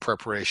lack of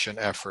preparation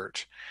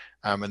effort,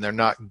 and they're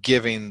not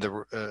giving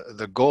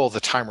the goal the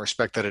time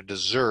respect that it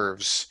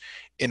deserves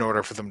in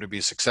order for them to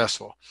be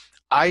successful.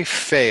 I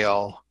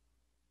fail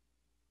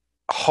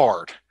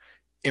hard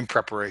in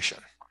preparation.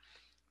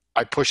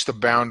 I push the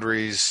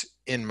boundaries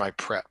in my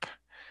prep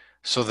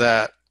so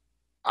that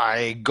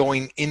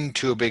going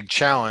into a big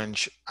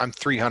challenge, I'm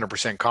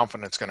 300%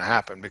 confident it's going to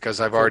happen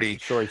because I've So already.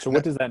 sorry. So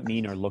what does that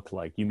mean or look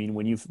like? You mean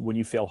when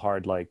you fail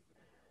hard, like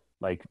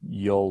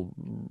you'll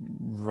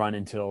run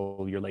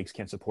until your legs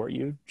can't support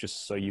you,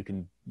 just so you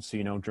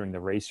know during the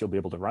race you'll be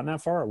able to run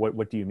that far? Or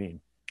what do you mean?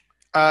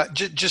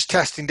 Just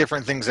testing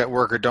different things that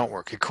work or don't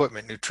work: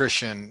 equipment,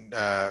 nutrition,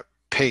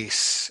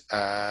 pace,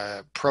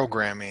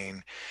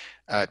 programming,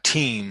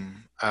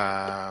 team,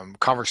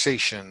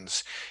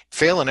 conversations.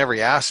 Fail in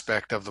every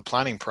aspect of the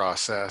planning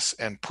process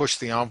and push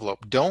the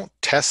envelope. Don't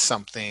test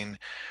something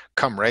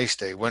come race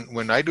day.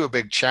 When I do a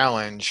big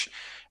challenge,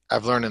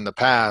 I've learned in the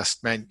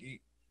past, man,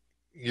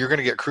 you're going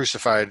to get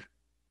crucified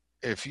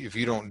if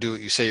you don't do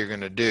what you say you're going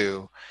to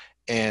do.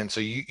 And so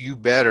you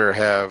better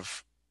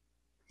have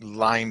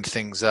lined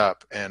things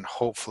up and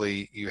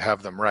hopefully you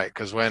have them right.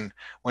 Because when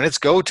it's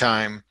go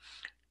time,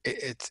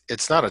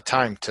 it's not a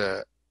time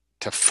to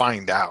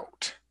find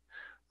out,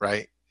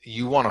 right?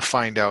 You want to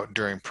find out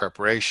during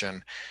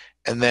preparation,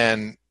 and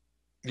then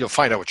you'll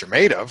find out what you're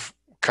made of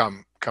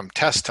come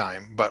test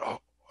time. But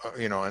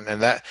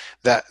and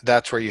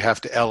that's where you have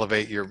to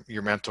elevate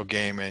your mental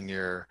game and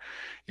your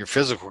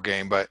physical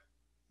game. But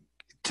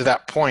to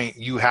that point,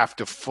 you have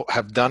to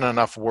have done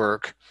enough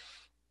work,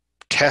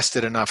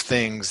 tested enough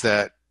things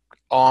that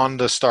on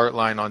the start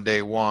line on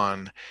day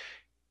one,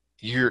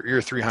 you're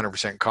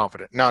 300%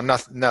 confident. Now,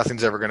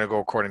 nothing's ever going to go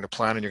according to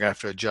plan, and you're going to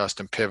have to adjust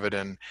and pivot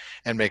and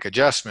make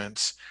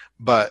adjustments.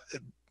 But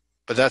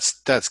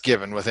that's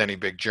given with any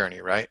big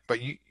journey, right? But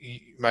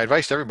my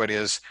advice to everybody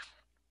is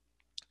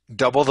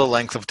double the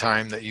length of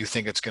time that you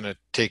think it's going to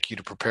take you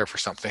to prepare for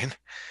something.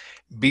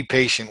 Be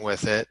patient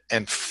with it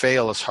and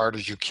fail as hard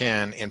as you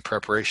can in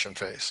preparation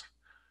phase.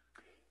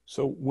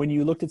 So when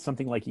you looked at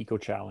something like Eco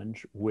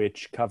Challenge,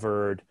 which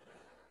covered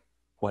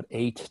what,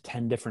 8,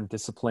 10 different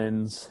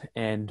disciplines,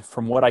 and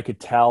from what I could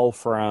tell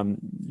from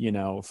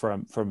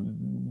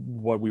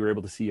what we were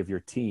able to see of your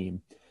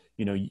team,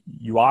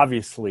 you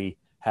obviously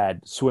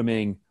had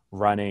swimming,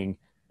 running,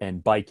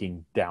 and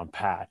biking down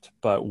pat.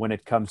 But when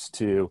it comes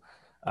to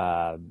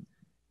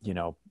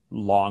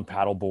long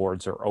paddle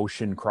boards or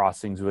ocean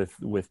crossings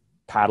with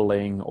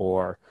paddling,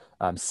 or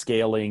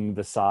scaling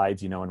the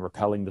sides, and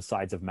rappelling the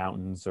sides of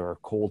mountains, or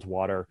cold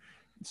water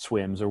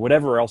swims, or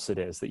whatever else it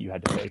is that you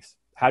had to face.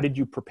 How did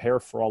you prepare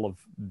for all of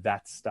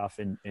that stuff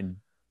in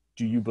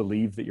do you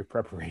believe that your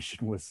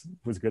preparation was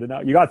good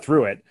enough? You got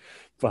through it,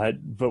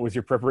 but was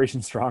your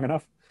preparation strong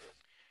enough?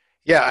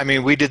 Yeah, I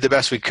mean, we did the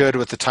best we could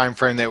with the time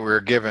frame that we were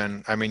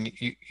given. I mean,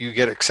 you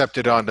get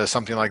accepted onto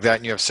something like that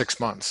and you have 6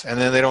 months. And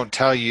then they don't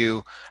tell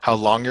you how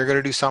long you're going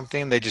to do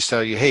something. They just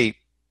tell you, hey,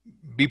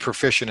 be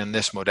proficient in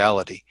this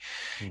modality.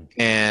 Hmm.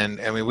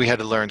 And I mean, we had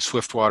to learn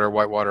swiftwater,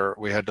 whitewater.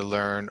 We had to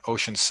learn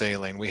ocean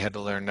sailing. We had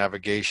to learn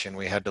navigation.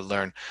 We had to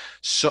learn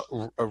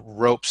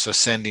ropes,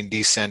 ascending,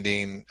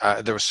 descending.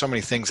 There were so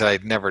many things that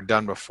I'd never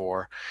done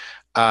before.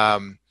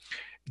 Um,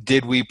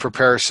 did we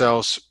prepare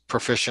ourselves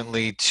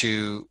proficiently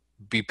to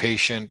be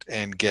patient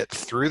and get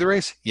through the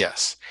race?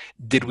 Yes.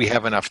 Did we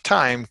have enough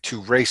time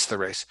to race the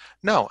race?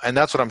 No. And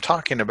that's what I'm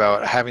talking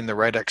about, having the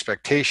right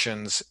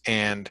expectations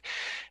and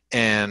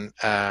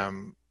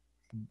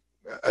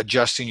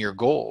adjusting your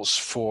goals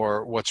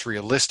for what's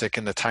realistic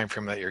in the time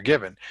frame that you're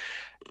given,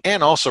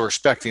 and also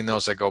respecting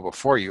those that go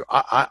before you.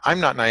 I'm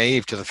not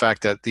naive to the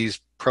fact that these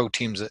pro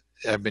teams that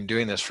have been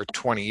doing this for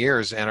 20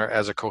 years and are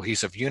as a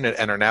cohesive unit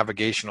and are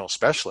navigational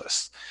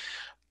specialists.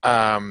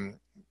 Um,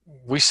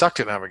 we sucked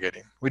at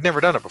navigating. We'd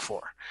never done it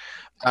before.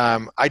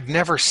 I'd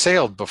never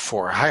sailed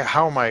before.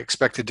 How am I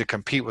expected to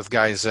compete with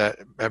guys that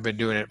have been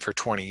doing it for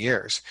 20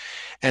 years?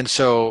 And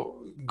so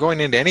going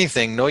into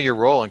anything, know your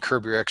role and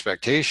curb your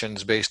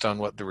expectations based on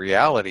what the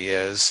reality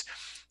is,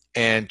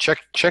 and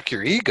check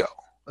your ego.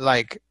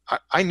 Like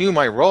I knew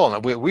my role,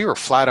 and we were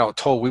flat out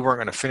told we weren't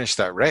going to finish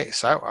that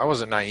race. I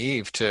wasn't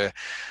naive to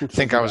Who told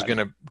think you I was that? going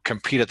to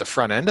compete at the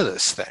front end of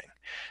this thing.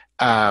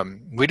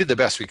 We did the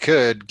best we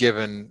could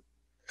given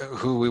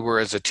who we were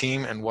as a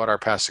team and what our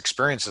past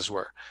experiences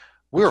were.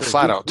 We were Okay,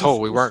 flat out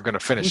told we weren't going to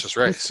finish this who's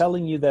race.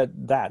 telling you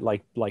that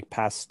like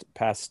past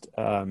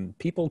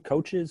people,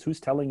 coaches, who's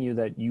telling you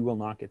that you will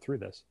not get through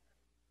this?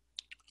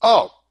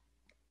 Oh,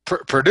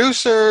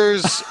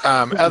 producers,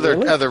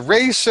 Really? other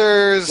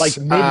racers. Like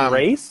mid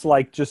race,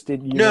 like just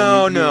in,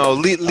 No, you no,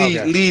 okay,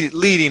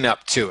 leading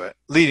up to it,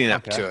 leading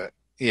up okay. to it.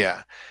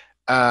 Yeah.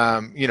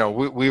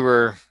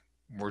 We're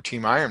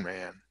Team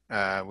Ironman.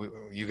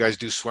 You guys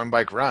do swim,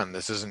 bike, run.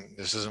 This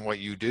isn't what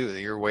you do.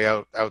 You're way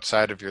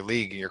outside of your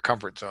league and your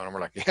comfort zone. And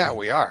we're like, yeah,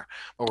 we are,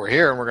 but we're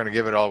here and we're going to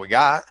give it all we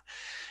got.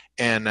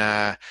 And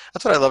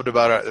that's what I loved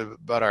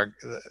about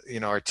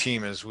our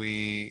team is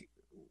we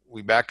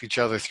backed each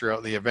other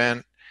throughout the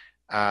event.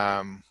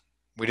 Um,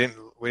 we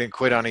didn't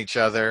quit on each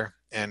other,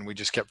 and we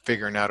just kept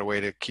figuring out a way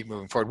to keep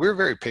moving forward. We were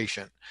very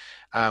patient.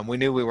 We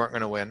knew we weren't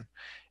going to win,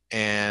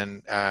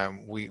 and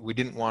we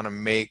didn't want to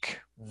make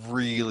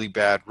really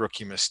bad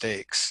rookie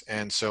mistakes,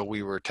 and so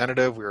we were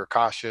tentative. We were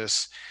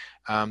cautious.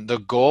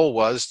 The goal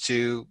was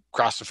to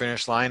cross the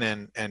finish line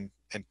and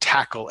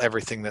tackle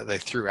everything that they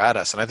threw at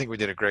us, and I think we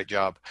did a great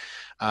job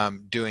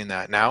doing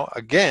that. Now,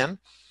 again,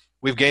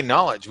 we've gained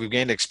knowledge, we've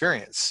gained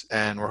experience,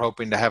 and we're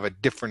hoping to have a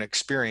different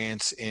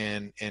experience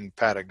in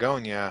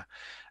Patagonia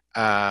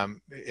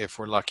if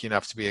we're lucky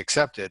enough to be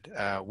accepted.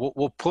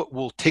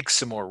 We'll take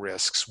some more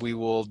risks. We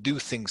will do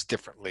things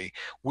differently.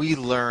 We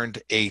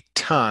learned a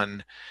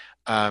ton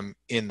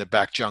in the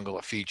back jungle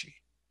of Fiji.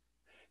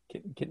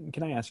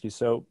 Can I ask you?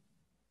 So,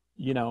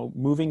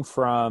 moving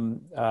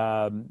from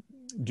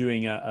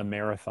doing a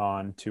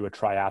marathon to a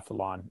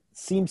triathlon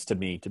seems to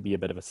me to be a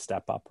bit of a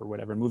step up or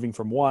whatever. Moving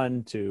from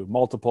one to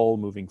multiple,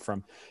 moving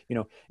from,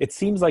 it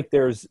seems like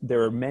there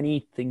are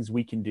many things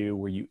we can do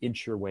where you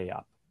inch your way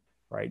up,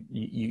 right?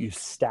 You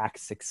stack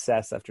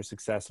success after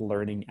success,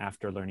 learning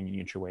after learning, and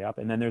you inch your way up.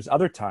 And then there's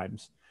other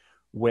times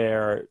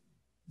where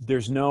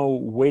there's no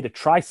way to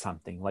try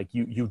something. Like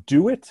you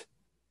do it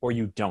or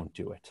you don't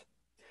do it.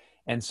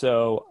 And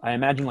so I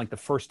imagine like the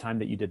first time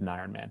that you did an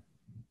Ironman,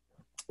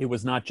 it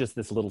was not just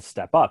this little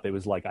step up. It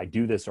was like, I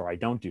do this or I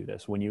don't do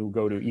this. When you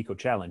go to Eco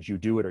Challenge, you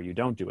do it or you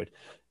don't do it.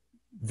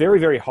 Very,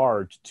 very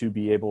hard to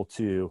be able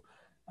to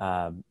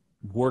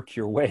work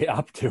your way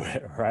up to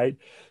it, right?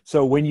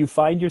 So when you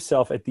find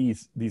yourself at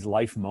these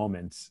life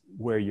moments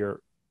where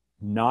you're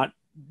not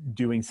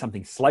doing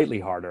something slightly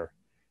harder,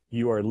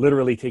 you are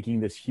literally taking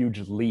this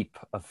huge leap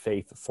of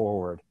faith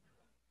forward.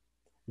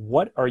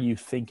 What are you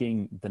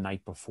thinking the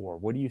night before?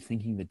 What are you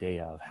thinking the day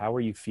of? How are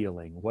you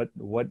feeling? What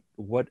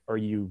are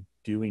you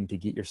doing to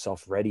get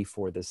yourself ready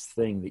for this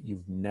thing that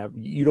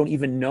you don't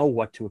even know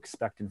what to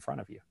expect in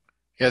front of you?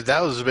 Yeah,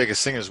 that was the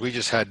biggest thing is we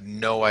just had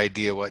no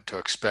idea what to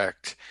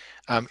expect.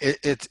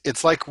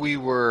 It's like we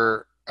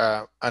were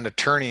an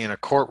attorney in a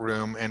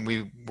courtroom and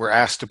we were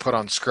asked to put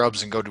on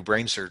scrubs and go do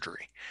brain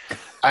surgery.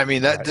 I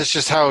mean, Right. that's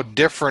just how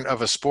different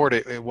of a sport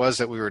it was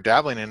that we were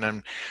dabbling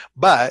in.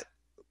 But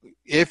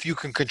if you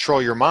can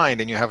control your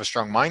mind and you have a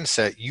strong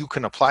mindset, you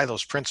can apply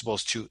those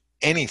principles to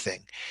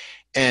anything.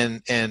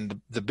 And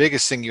the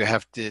biggest thing you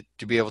have to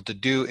be able to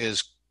do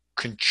is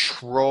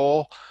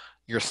control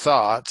your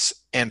thoughts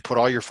and put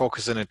all your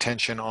focus and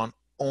attention on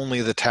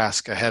only the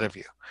task ahead of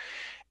you.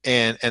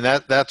 And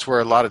that's where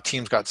a lot of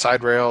teams got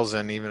side rails,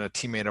 and even a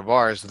teammate of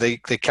ours, they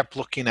kept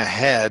looking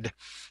ahead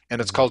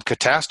and it's Mhm. called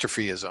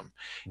catastrophism.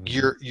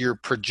 Mhm. You're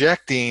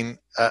projecting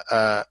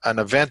an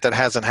event that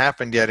hasn't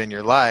happened yet in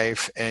your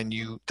life, and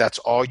that's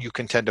all you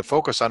can tend to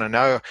focus on. And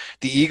now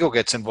the ego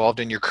gets involved,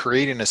 and you're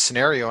creating a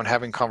scenario and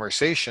having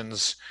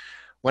conversations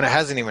when it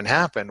hasn't even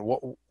happened.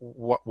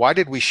 Why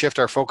did we shift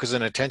our focus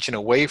and attention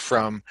away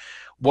from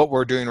what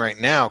we're doing right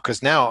now?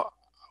 Because now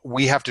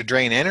we have to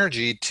drain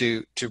energy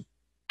to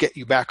get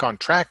you back on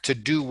track to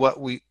do what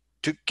we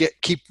to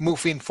get keep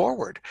moving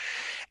forward.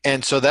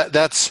 And so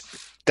that's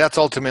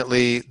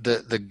ultimately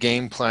the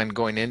game plan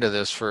going into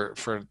this for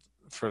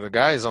the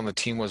guys on the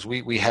team. Was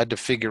we had to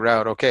figure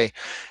out, okay,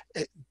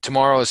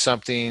 tomorrow is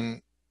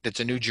something that's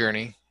a new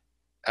journey.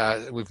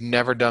 We've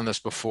never done this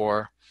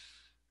before.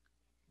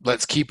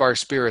 Let's keep our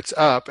spirits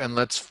up and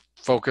let's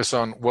focus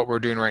on what we're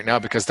doing right now,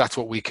 because that's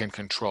what we can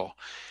control.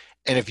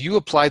 And if you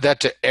apply that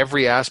to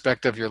every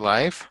aspect of your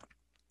life,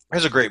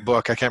 there's a great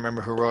book. I can't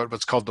remember who wrote it, but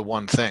it's called The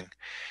One Thing.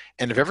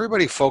 And if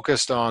everybody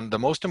focused on the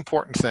most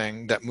important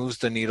thing that moves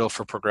the needle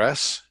for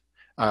progress,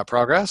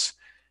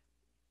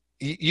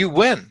 you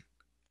win.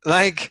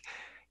 Like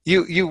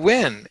you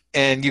win,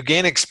 and you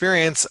gain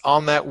experience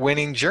on that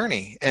winning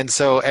journey. And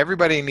so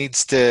everybody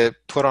needs to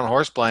put on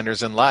horse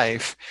blinders in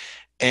life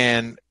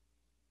and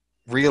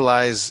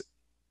realize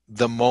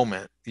the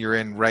moment you're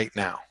in right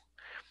now,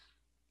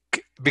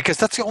 because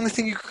that's the only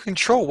thing you can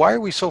control. Why are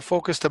we so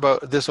focused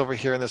about this over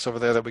here and this over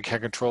there that we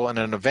can't control, and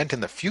an event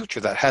in the future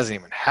that hasn't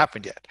even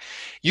happened yet?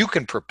 You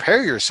can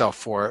prepare yourself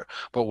for it,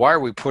 but why are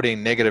we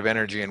putting negative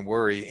energy and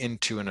worry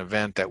into an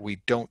event that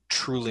we don't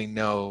truly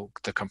know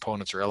the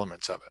components or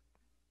elements of it?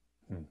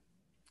 Hmm.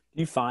 Do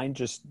you find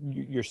just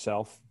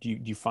yourself, do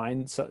you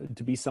find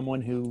to be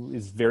someone who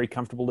is very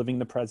comfortable living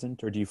the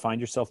present, or do you find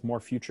yourself more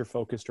future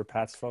focused or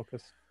past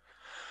focused?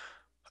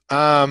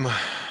 um,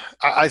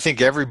 I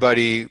think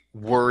everybody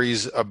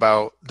worries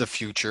about the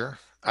future.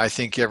 I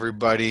think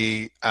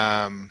everybody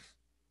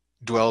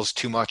dwells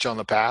too much on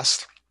the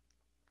past,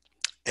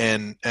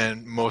 and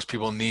most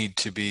people need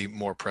to be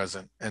more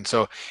present. And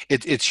so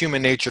it's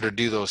human nature to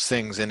do those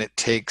things, and it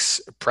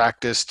takes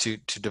practice to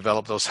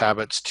develop those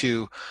habits.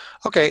 To,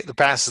 okay, the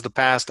past is the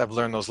past, I've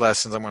learned those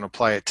lessons, I'm going to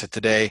apply it to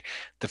today.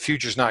 The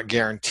future's not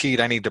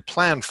guaranteed, I need to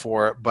plan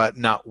for it but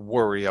not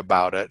worry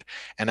about it,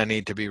 and I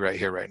need to be right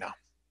here right now.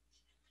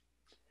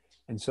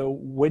 And so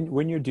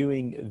when you're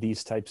doing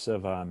these types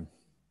of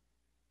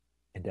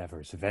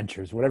endeavors,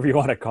 ventures, whatever you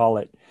want to call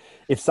it,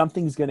 if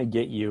something's going to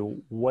get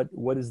you,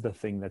 what is the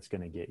thing that's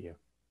going to get you?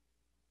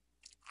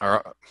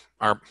 Our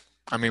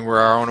I mean, we're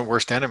our own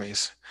worst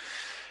enemies.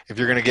 If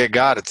you're going to get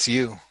God, it's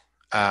you.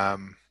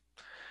 um,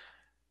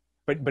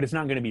 But it's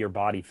not going to be your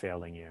body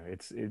failing you.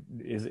 Is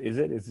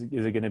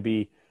it going to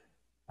be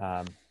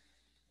um,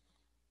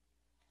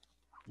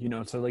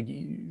 so like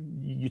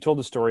you told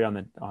the story on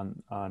the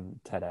on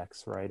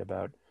TEDx, right,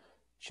 about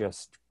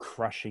just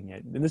crushing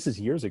it. And this is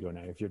years ago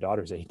now. If your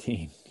daughter's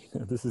 18,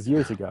 this is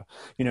years ago.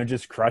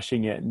 Just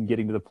crushing it and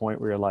getting to the point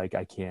where you're like,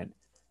 I can't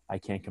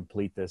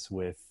complete this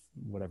with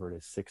whatever it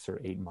is, 6 or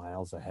 8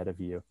 miles ahead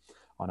of you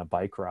on a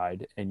bike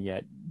ride. And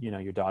yet,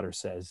 your daughter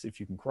says, if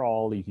you can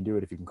crawl, you can do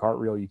it. If you can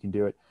cartwheel, you can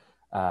do it.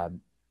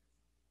 Um,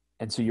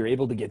 and so you're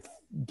able to get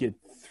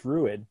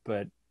through it.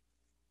 But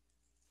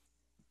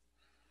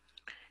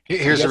I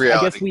Here's the guess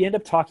I guess reality. we end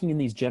up talking in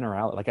these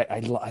generalities. Like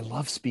I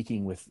love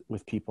speaking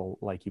with people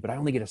like you, but I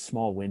only get a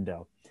small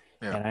window,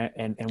 Yeah.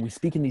 and we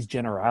speak in these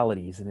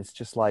generalities, and it's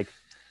just like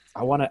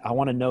I want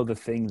to know the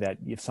thing that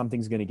if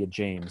something's going to get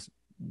James,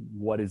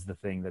 what is the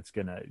thing that's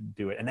going to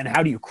do it, and then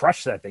how do you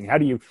crush that thing? How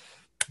do you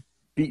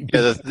Yeah, beat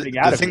that thing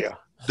out of you?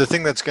 the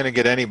thing that's going to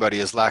get anybody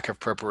is lack of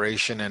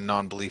preparation and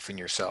non-belief in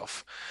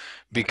yourself.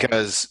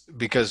 Because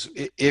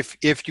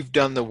if you've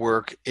done the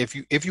work, if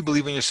you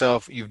believe in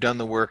yourself, you've done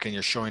the work, and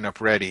you're showing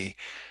up ready,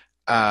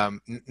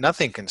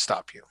 nothing can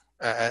stop you.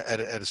 At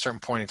a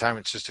certain point in time,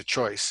 it's just a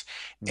choice.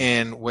 Mm.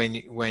 And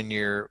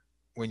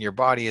when your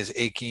body is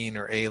aching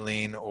or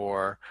ailing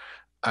or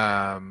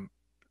um,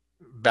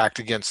 backed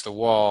against the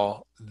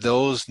wall,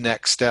 those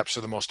next steps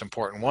are the most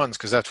important ones,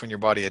 because that's when your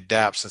body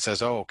adapts and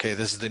says, "Oh, okay,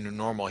 this is the new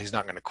normal. He's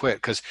not going to quit."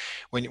 Because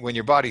when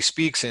your body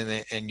speaks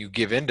and you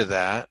give into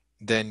that,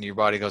 then your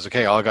body goes,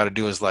 "Okay, all I got to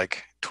do is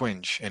like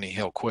twinge, and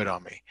he'll quit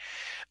on me."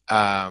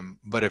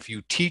 But if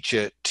you teach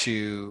it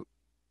to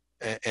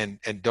and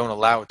don't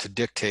allow it to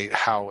dictate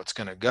how it's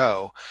going to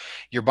go,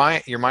 your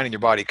mind and your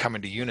body come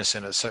into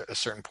unison at a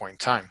certain point in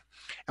time.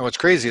 And what's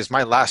crazy is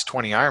my last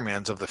 20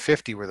 Ironmans of the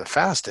 50 were the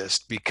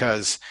fastest,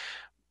 because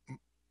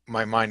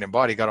my mind and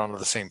body got onto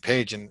the same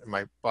page, and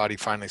my body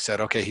finally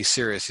said, okay, he's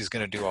serious, he's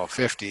going to do all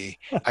 50.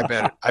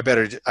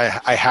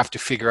 I have to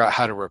figure out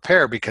how to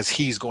repair, because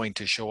he's going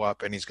to show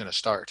up and he's going to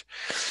start.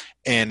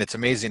 And it's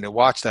amazing to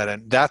watch that.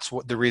 And that's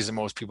what the reason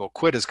most people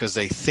quit is, because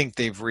they think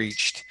they've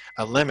reached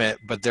a limit,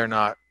 but they're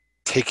not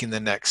taking the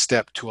next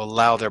step to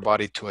allow their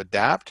body to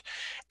adapt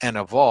and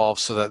evolve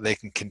so that they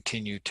can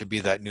continue to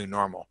be that new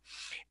normal.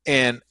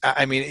 And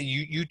I mean,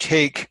 you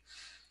take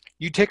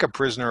a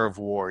prisoner of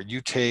war,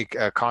 you take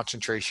a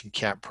concentration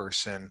camp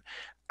person.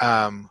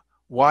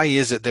 Why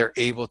is it they're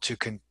able to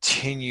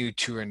continue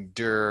to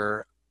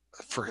endure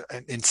for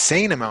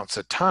insane amounts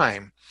of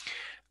time.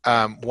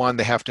 One,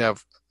 they have to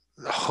have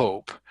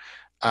hope.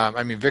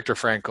 I mean, Viktor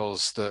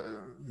Frankl's The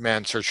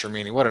Man's Search for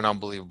Meaning, what an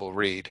unbelievable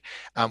read.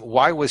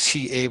 Why was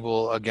he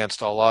able,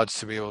 against all odds,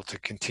 to be able to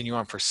continue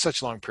on for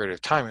such a long period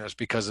of time? It was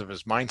because of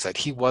his mindset.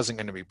 He wasn't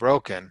going to be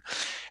broken.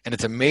 And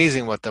it's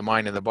amazing what the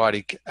mind and the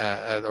body,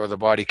 or the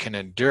body, can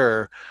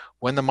endure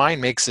when the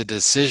mind makes a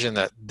decision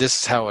that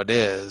this is how it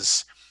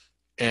is.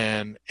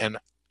 And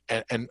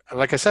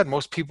like I said,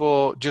 most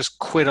people just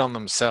quit on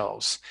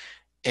themselves.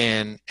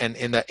 And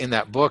in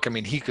that book, I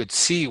mean, he could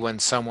see when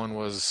someone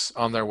was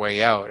on their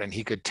way out, and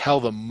he could tell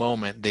the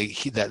moment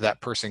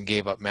that person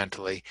gave up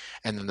mentally,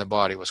 and then the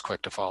body was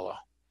quick to follow.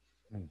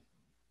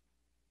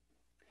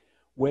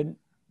 When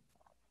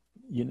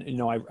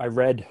I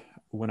read,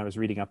 when I was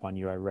reading up on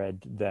you, I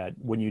read that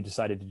when you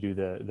decided to do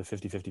the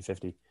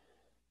 50-50-50,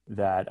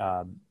 that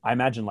I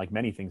imagine, like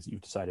many things that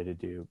you've decided to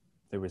do,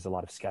 there was a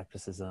lot of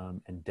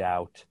skepticism and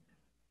doubt.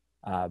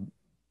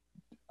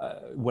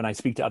 When I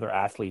speak to other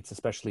athletes,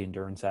 especially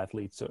endurance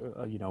athletes,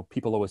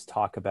 people always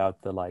talk about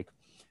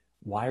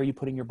why are you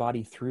putting your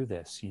body through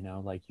this?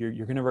 Like you're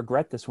going to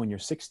regret this when you're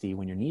 60,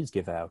 when your knees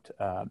give out.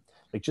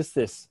 Like just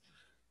this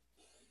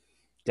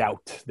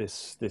doubt,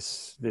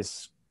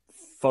 this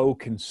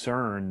faux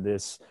concern,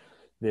 this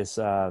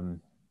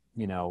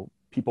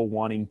people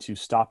wanting to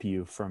stop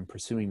you from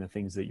pursuing the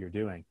things that you're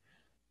doing.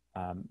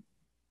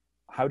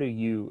 How do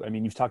you, I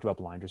mean, you've talked about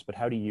blinders, but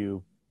how do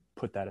you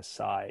put that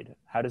aside?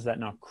 How does that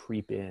not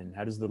creep in?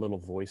 How does the little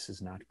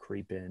voices not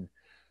creep in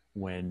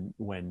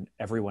when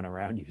everyone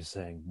around you is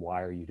saying,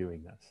 why are you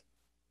doing this?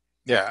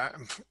 Yeah.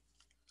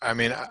 I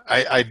mean,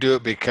 I do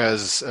it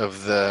because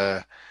of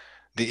the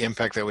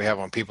impact that we have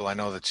on people. I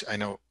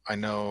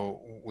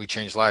know we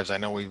change lives. I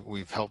know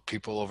we've helped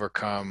people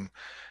overcome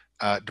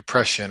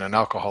depression and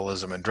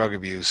alcoholism and drug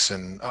abuse,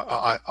 and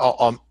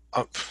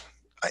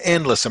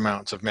endless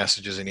amounts of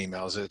messages and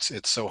emails.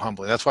 It's so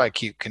humbling. That's why I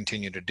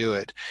continue to do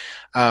it.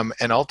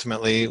 And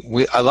ultimately,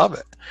 I love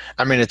it.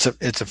 I mean, it's a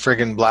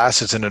friggin'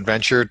 blast. It's an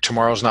adventure.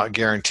 Tomorrow's not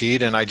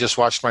guaranteed. And I just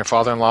watched my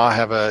father-in-law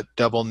have a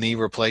double knee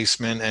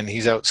replacement, and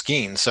he's out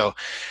skiing. So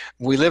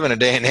we live in a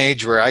day and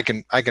age where I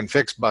can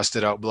fix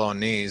busted out blown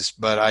knees,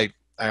 but I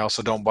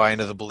also don't buy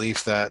into the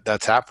belief that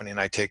that's happening.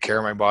 I take care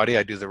of my body.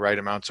 I do the right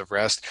amounts of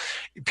rest.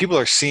 People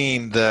are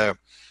seeing the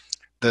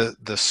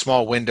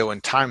small window in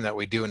time that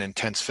we do an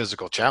intense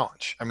physical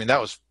challenge. I mean, that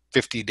was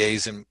 50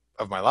 days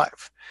of my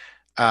life.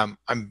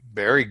 I'm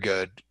very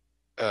good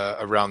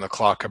around the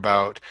clock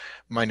about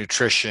my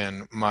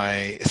nutrition,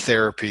 my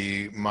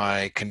therapy,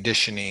 my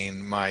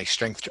conditioning, my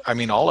strength. I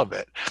mean, all of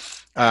it.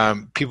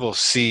 People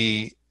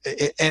see,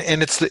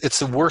 and it's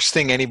the worst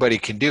thing anybody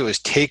can do is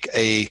take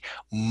a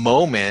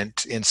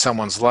moment in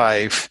someone's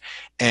life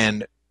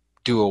and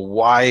do a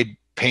wide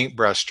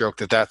paintbrush stroke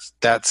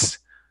that's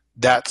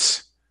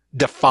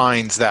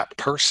defines that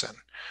person.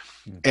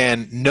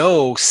 And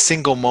no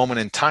single moment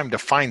in time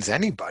defines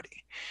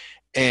anybody.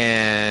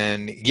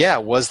 And yeah,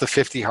 was the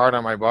 50 hard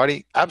on my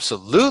body?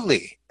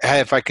 Absolutely.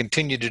 If I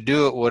continued to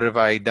do it, would have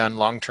I done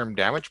long-term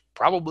damage?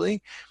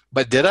 Probably.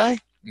 But did I?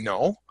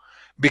 No,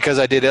 because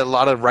I did a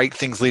lot of right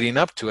things leading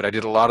up to it. I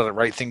did a lot of the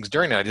right things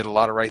during it. I did a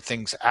lot of right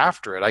things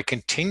after it. I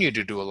continue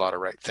to do a lot of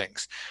right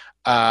things.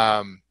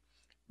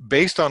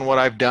 Based on what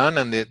I've done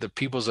and the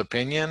people's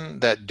opinion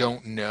that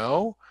don't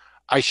know,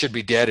 I should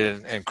be dead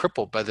and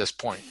crippled by this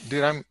point.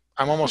 Dude, I'm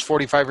almost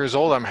 45 years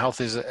old. I'm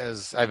healthy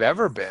as I've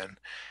ever been.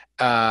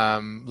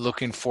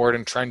 Looking forward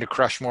and trying to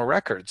crush more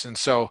records. And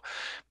so,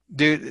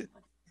 dude,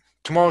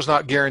 tomorrow's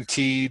not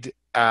guaranteed.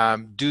 I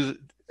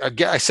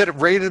said it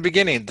right at the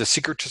beginning. The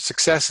secret to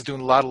success is doing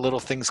a lot of little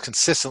things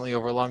consistently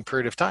over a long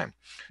period of time.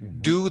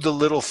 Mm-hmm. Do the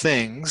little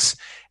things,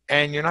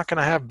 and you're not going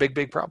to have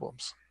big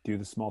problems. Do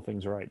the small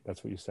things right.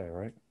 That's what you say,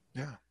 right?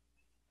 Yeah.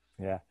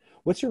 Yeah.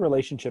 What's your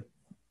relationship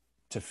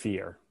to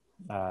fear?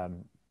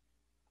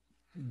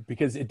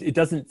 Because it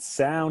doesn't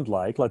sound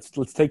like, let's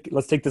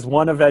take this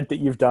one event that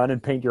you've done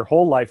and paint your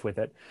whole life with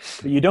it,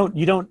 but you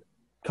don't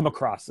come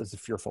across as a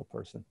fearful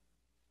person.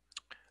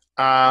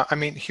 I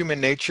mean, human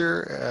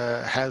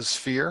nature has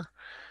fear.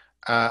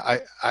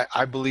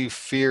 I believe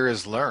fear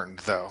is learned,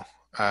 though.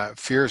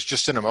 Fear is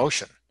just an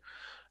emotion.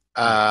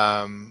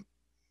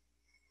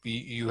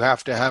 You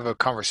have to have a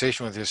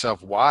conversation with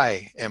yourself.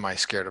 Why am I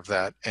scared of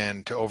that?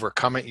 And to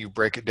overcome it, you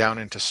break it down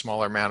into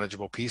smaller,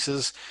 manageable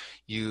pieces.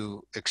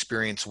 You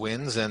experience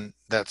wins, and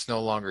that's no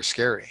longer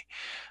scary.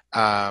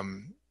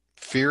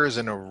 Fear is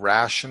an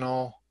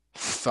irrational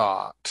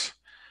thought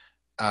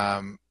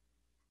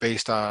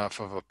based off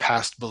of a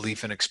past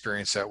belief and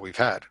experience that we've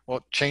had.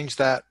 Well, change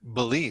that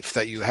belief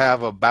that you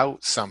have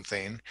about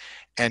something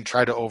and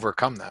try to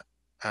overcome that.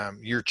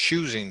 You're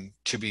choosing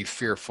to be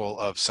fearful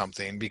of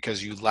something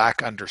because you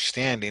lack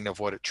understanding of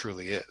what it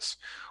truly is.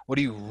 What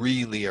are you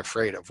really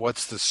afraid of?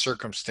 What's the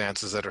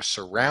circumstances that are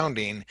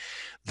surrounding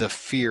the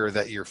fear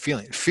that you're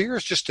feeling? Fear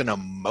is just an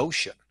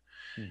emotion.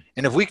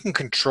 And if we can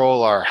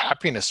control our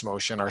happiness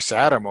emotion, our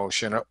sad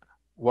emotion,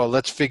 well,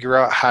 let's figure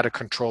out how to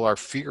control our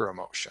fear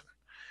emotion.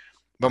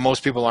 But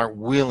most people aren't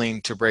willing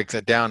to break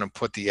that down and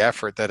put the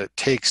effort that it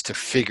takes to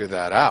figure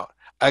that out.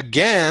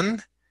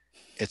 Again,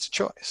 it's a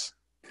choice.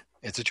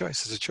 It's a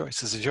choice. It's a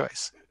choice. It's a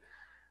choice.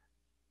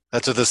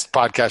 That's what this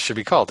podcast should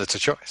be called. It's a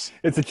choice.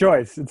 It's a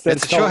choice. Instead,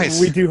 It's it's a called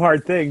We choice. Do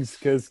Hard Things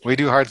because, We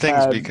do hard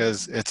things um,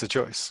 because it's a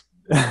choice.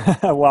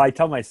 well, I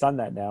tell my son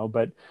that now,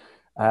 but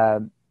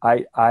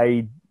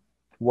I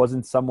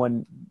wasn't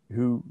someone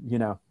who,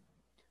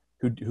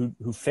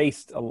 who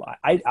faced a lot.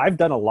 I've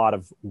done a lot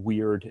of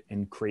weird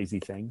and crazy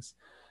things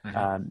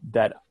Mm-hmm.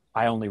 that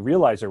I only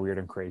realize are weird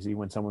and crazy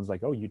when someone's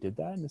like, "Oh, you did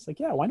that," and it's like,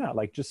 "Yeah, why not?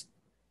 Like, just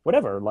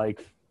whatever.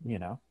 Like, you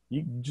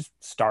just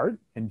start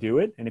and do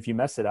it. And if you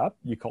mess it up,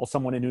 you call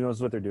someone in who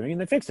knows what they're doing,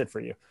 and they fix it for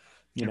you.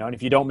 And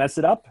if you don't mess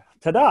it up,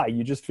 ta-da!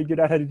 You just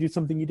figured out how to do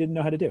something you didn't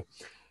know how to do."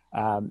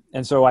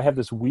 And so I have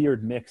this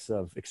weird mix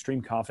of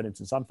extreme confidence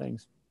in some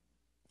things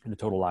and a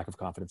total lack of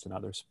confidence in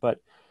others.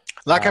 But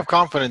Lack of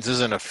confidence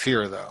isn't a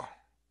fear, though.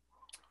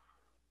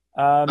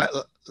 um, I,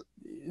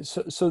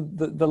 so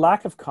the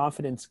lack of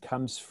confidence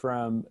comes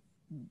from,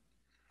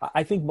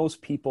 I think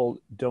most people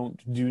don't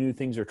do new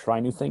things or try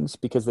new things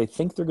because they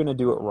think they're going to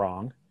do it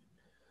wrong.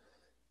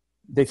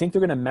 They think they're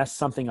going to mess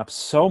something up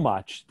so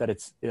much that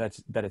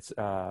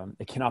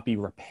it cannot be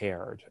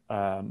repaired.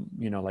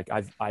 Like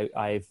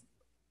I've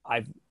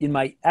in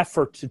my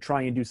effort to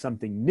try and do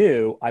something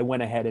new, I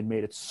went ahead and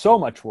made it so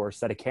much worse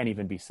that it can't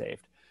even be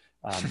saved.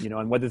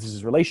 And whether this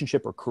is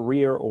relationship or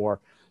career or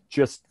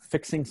just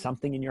fixing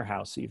something in your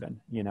house, even,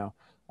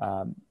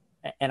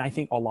 and I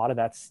think a lot of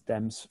that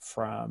stems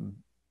from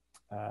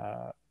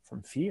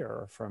fear,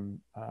 or from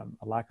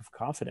a lack of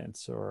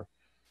confidence, or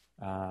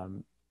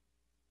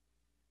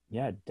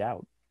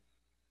doubt.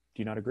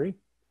 Do you not agree?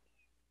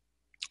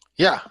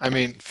 yeah, I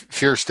mean,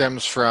 fear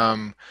stems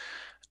from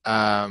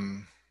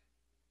um,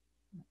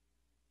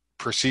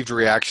 perceived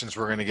reactions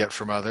we're going to get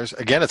from others.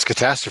 Again, it's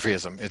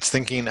catastrophism. It's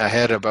thinking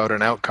ahead about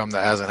an outcome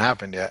that hasn't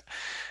happened yet,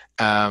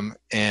 and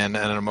an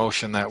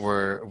emotion that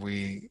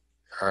we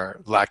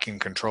are lacking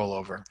control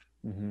over.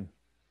 Mm-hmm.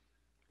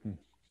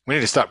 We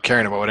need to stop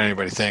caring about what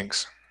anybody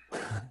thinks.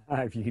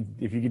 If you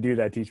could do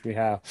that, teach me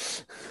how.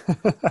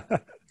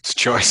 It's a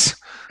choice.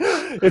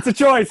 It's a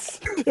choice.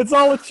 It's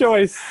all a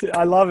choice.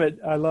 I love it.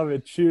 I love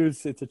it.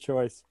 Choose. It's a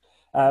choice.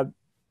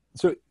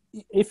 So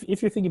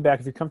if you're thinking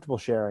back, if you're comfortable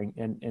sharing,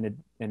 and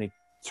it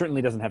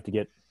certainly doesn't have to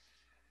get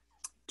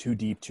too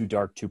deep, too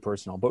dark, too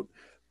personal, but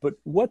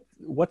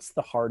what's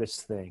the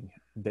hardest thing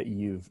that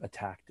you've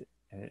attacked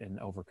and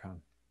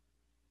overcome?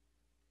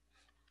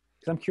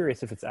 Because I'm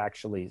curious if it's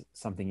actually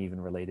something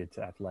even related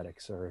to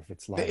athletics, or if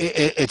it's like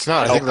It's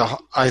not. I think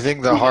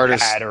the being a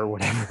hardest. dad or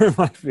whatever it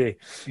might be.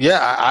 Yeah,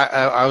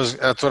 I was.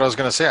 That's what I was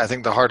going to say. I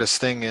think the hardest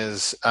thing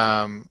is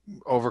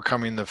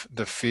overcoming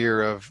the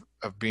fear of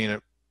being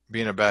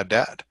a bad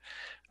dad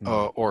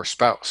or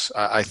spouse.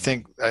 I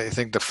think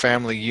the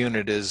family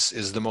unit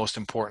is the most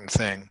important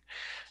thing,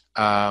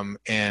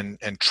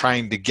 and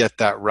trying to get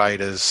that right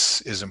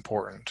is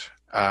important.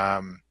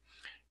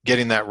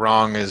 Getting that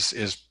wrong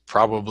is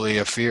probably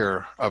a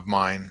fear of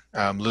mine.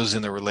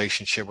 Losing the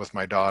relationship with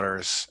my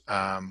daughters.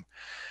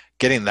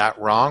 Getting that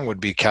wrong would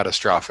be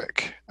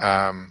catastrophic.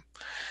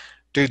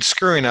 Dude,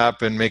 screwing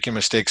up and making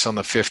mistakes on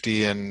the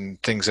 50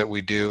 and things that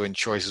we do and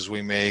choices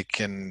we make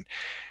and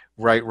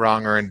right,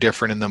 wrong, or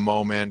indifferent in the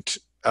moment,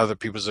 other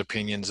people's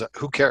opinions,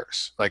 who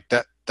cares? Like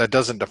that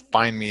doesn't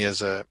define me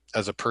as a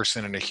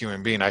person and a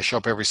human being. I show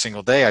up every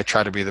single day. I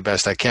try to be the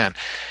best I can.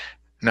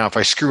 Now, if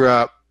I screw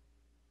up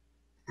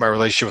my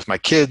relationship with my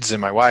kids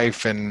and my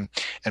wife and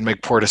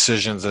make poor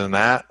decisions in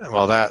that,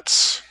 well,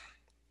 that's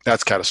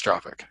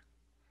catastrophic.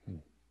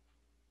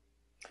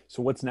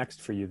 So what's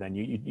next for you then?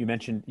 You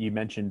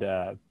mentioned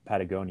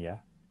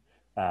Patagonia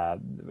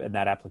in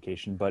that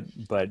application, but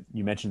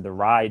you mentioned the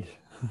ride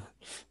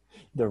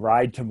the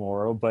ride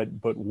tomorrow. But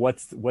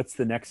what's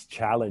the next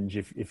challenge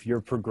if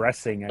you're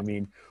progressing? I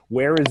mean,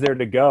 where is there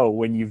to go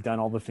when you've done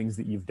all the things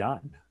that you've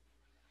done?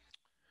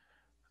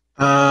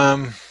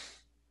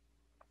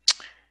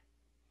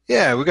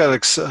 Yeah, we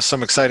got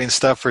some exciting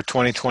stuff for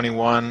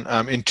 2021.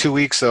 In 2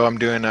 weeks, though,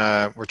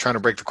 we're trying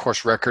to break the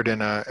course record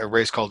in a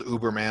race called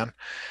Uberman.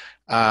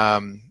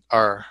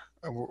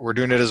 We're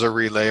doing it as a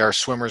relay. Our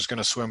swimmer is going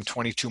to swim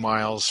 22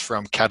 miles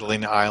from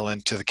Catalina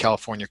Island to the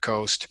California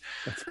coast.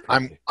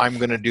 I'm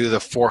going to do the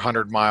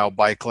 400-mile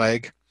bike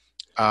leg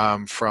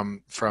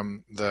from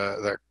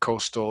the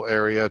coastal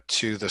area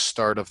to the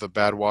start of the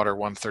Badwater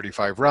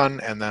 135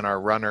 run, and then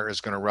our runner is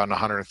going to run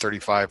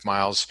 135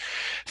 miles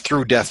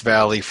through Death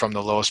Valley from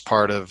the lowest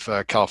part of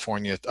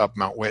California up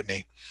Mount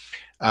Whitney.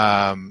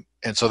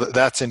 And so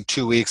that's in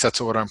 2 weeks.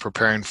 That's what I'm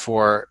preparing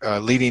for.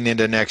 Leading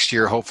into next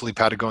year, hopefully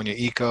Patagonia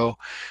Eco,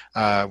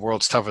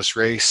 world's toughest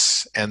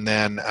race. And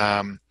then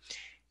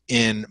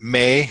in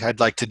May, I'd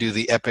like to do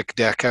the Epic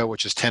Deca,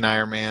 which is 10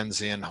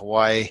 Ironmans in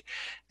Hawaii.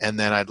 And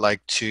then I'd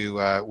like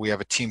to, we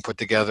have a team put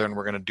together and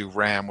we're going to do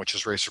RAM, which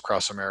is Race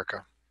Across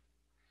America.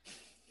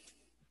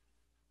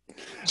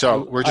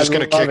 So we're just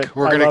going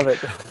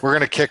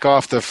to kick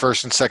off the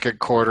first and second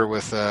quarter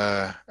with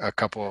a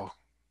couple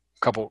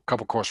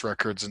couple course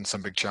records and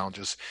some big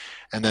challenges.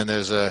 And then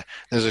there's a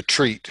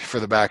treat for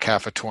the back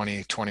half of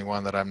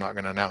 2021 that I'm not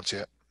going to announce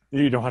yet.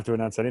 You don't have to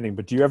announce anything,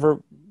 but do you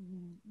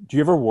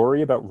ever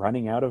worry about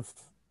running out of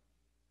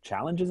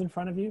challenges in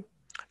front of you?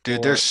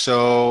 Dude, there's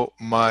so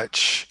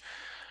much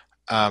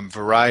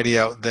variety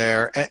out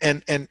there,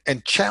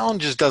 and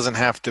challenges doesn't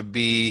have to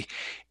be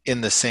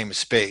in the same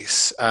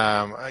space.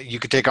 You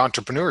could take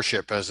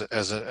entrepreneurship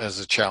as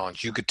a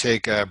challenge. You could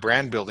take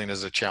brand building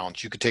as a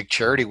challenge. You could take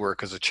charity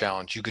work as a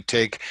challenge. You could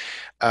take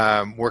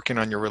working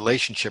on your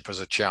relationship as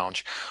a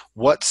challenge.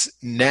 What's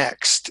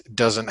next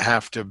doesn't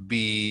have to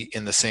be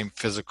in the same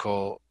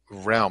physical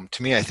realm.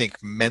 To me, I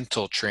think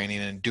mental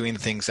training and doing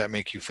things that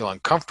make you feel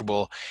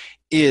uncomfortable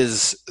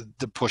is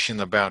the pushing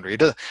the boundary.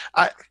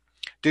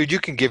 Dude, you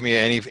can give me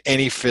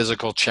any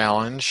physical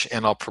challenge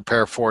and I'll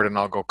prepare for it and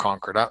I'll go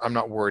conquer it. I'm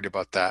not worried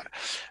about that.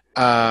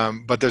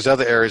 But there's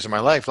other areas of my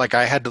life. Like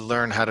I had to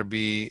learn how to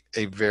be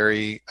a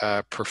very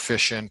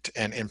proficient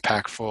and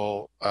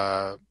impactful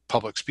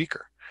public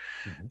speaker.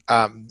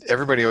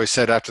 Everybody always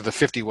said after the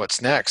 50,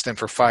 what's next? And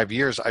for 5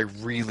 years, I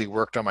really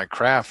worked on my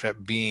craft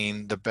at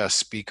being the best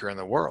speaker in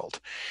the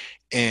world.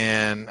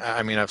 And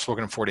I mean, I've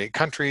spoken in 48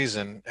 countries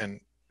and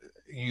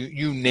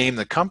you name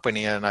the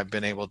company, and I've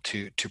been able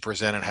to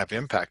present and have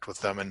impact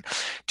with them. And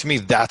to me,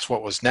 that's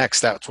what was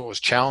next. That's what was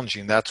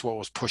challenging. That's what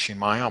was pushing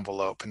my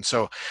envelope. And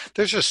so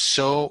there's just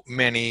so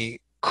many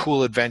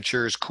cool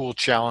adventures, cool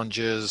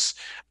challenges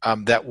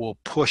that will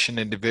push an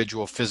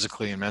individual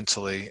physically and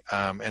mentally,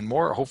 and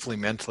more hopefully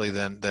mentally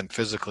than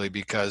physically,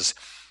 because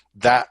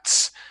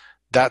that's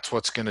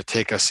what's going to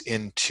take us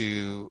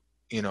into,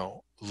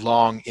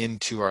 long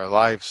into our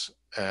lives.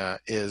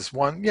 Is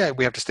one, yeah,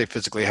 we have to stay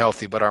physically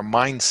healthy, but our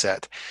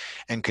mindset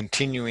and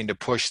continuing to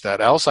push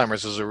that.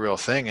 Alzheimer's is a real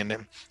thing,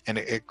 and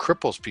it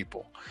cripples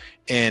people.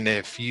 And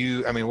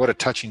what a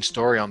touching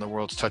story on the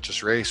World's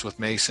Toughest Race with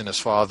Mace and his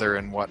father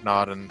and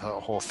whatnot and the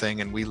whole thing.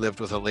 And we lived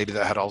with a lady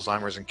that had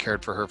Alzheimer's and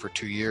cared for her for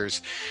 2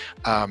 years.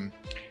 The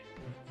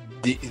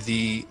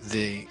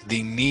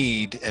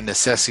need and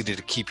necessity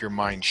to keep your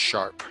mind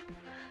sharp,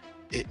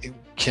 it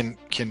can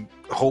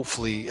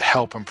hopefully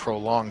help and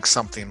prolong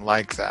something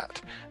like that.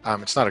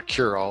 It's not a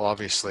cure-all,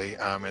 obviously,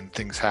 and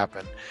things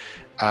happen.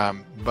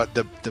 But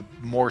the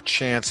more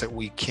chance that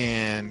we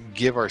can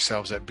give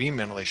ourselves at being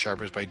mentally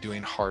sharp is by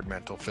doing hard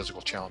mental,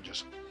 physical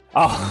challenges.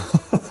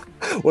 Oh,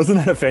 wasn't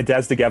that a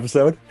fantastic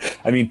episode?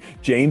 I mean,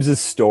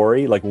 James's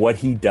story, like what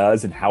he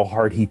does and how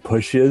hard he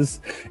pushes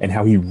and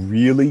how he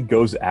really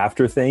goes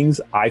after things,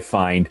 I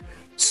find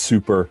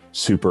super,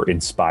 super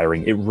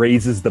inspiring. It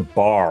raises the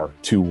bar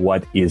to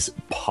what is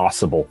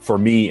possible for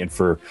me and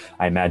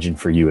I imagine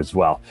for you as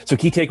well. So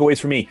key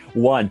takeaways for me: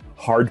 1,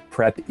 hard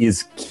prep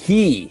is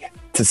key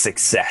to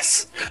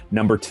success.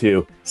 Number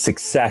 2,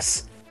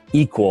 success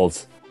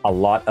equals a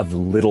lot of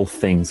little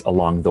things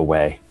along the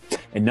way.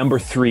 And number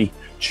 3,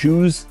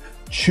 choose,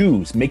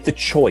 make the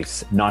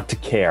choice not to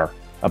care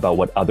about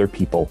what other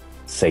people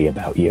say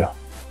about you.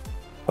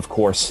 Of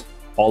course,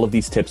 all of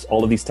these tips,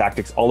 all of these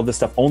tactics, all of this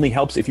stuff only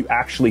helps if you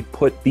actually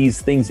put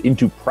these things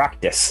into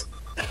practice.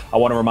 I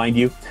want to remind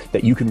you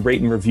that you can rate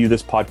and review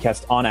this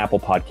podcast on Apple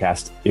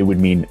Podcasts. It would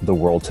mean the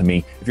world to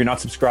me. If you're not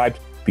subscribed,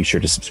 be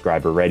sure to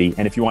subscribe already.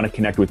 And if you want to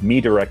connect with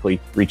me directly,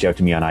 reach out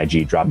to me on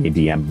IG, drop me a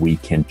DM, we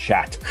can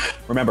chat.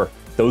 Remember,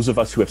 those of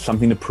us who have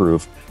something to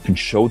prove can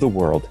show the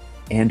world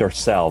and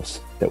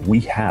ourselves that we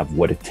have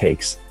what it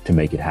takes to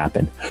make it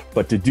happen.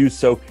 But to do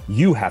so,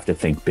 you have to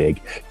think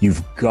big.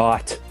 You've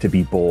got to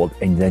be bold,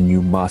 and then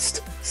you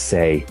must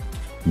say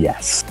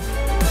yes.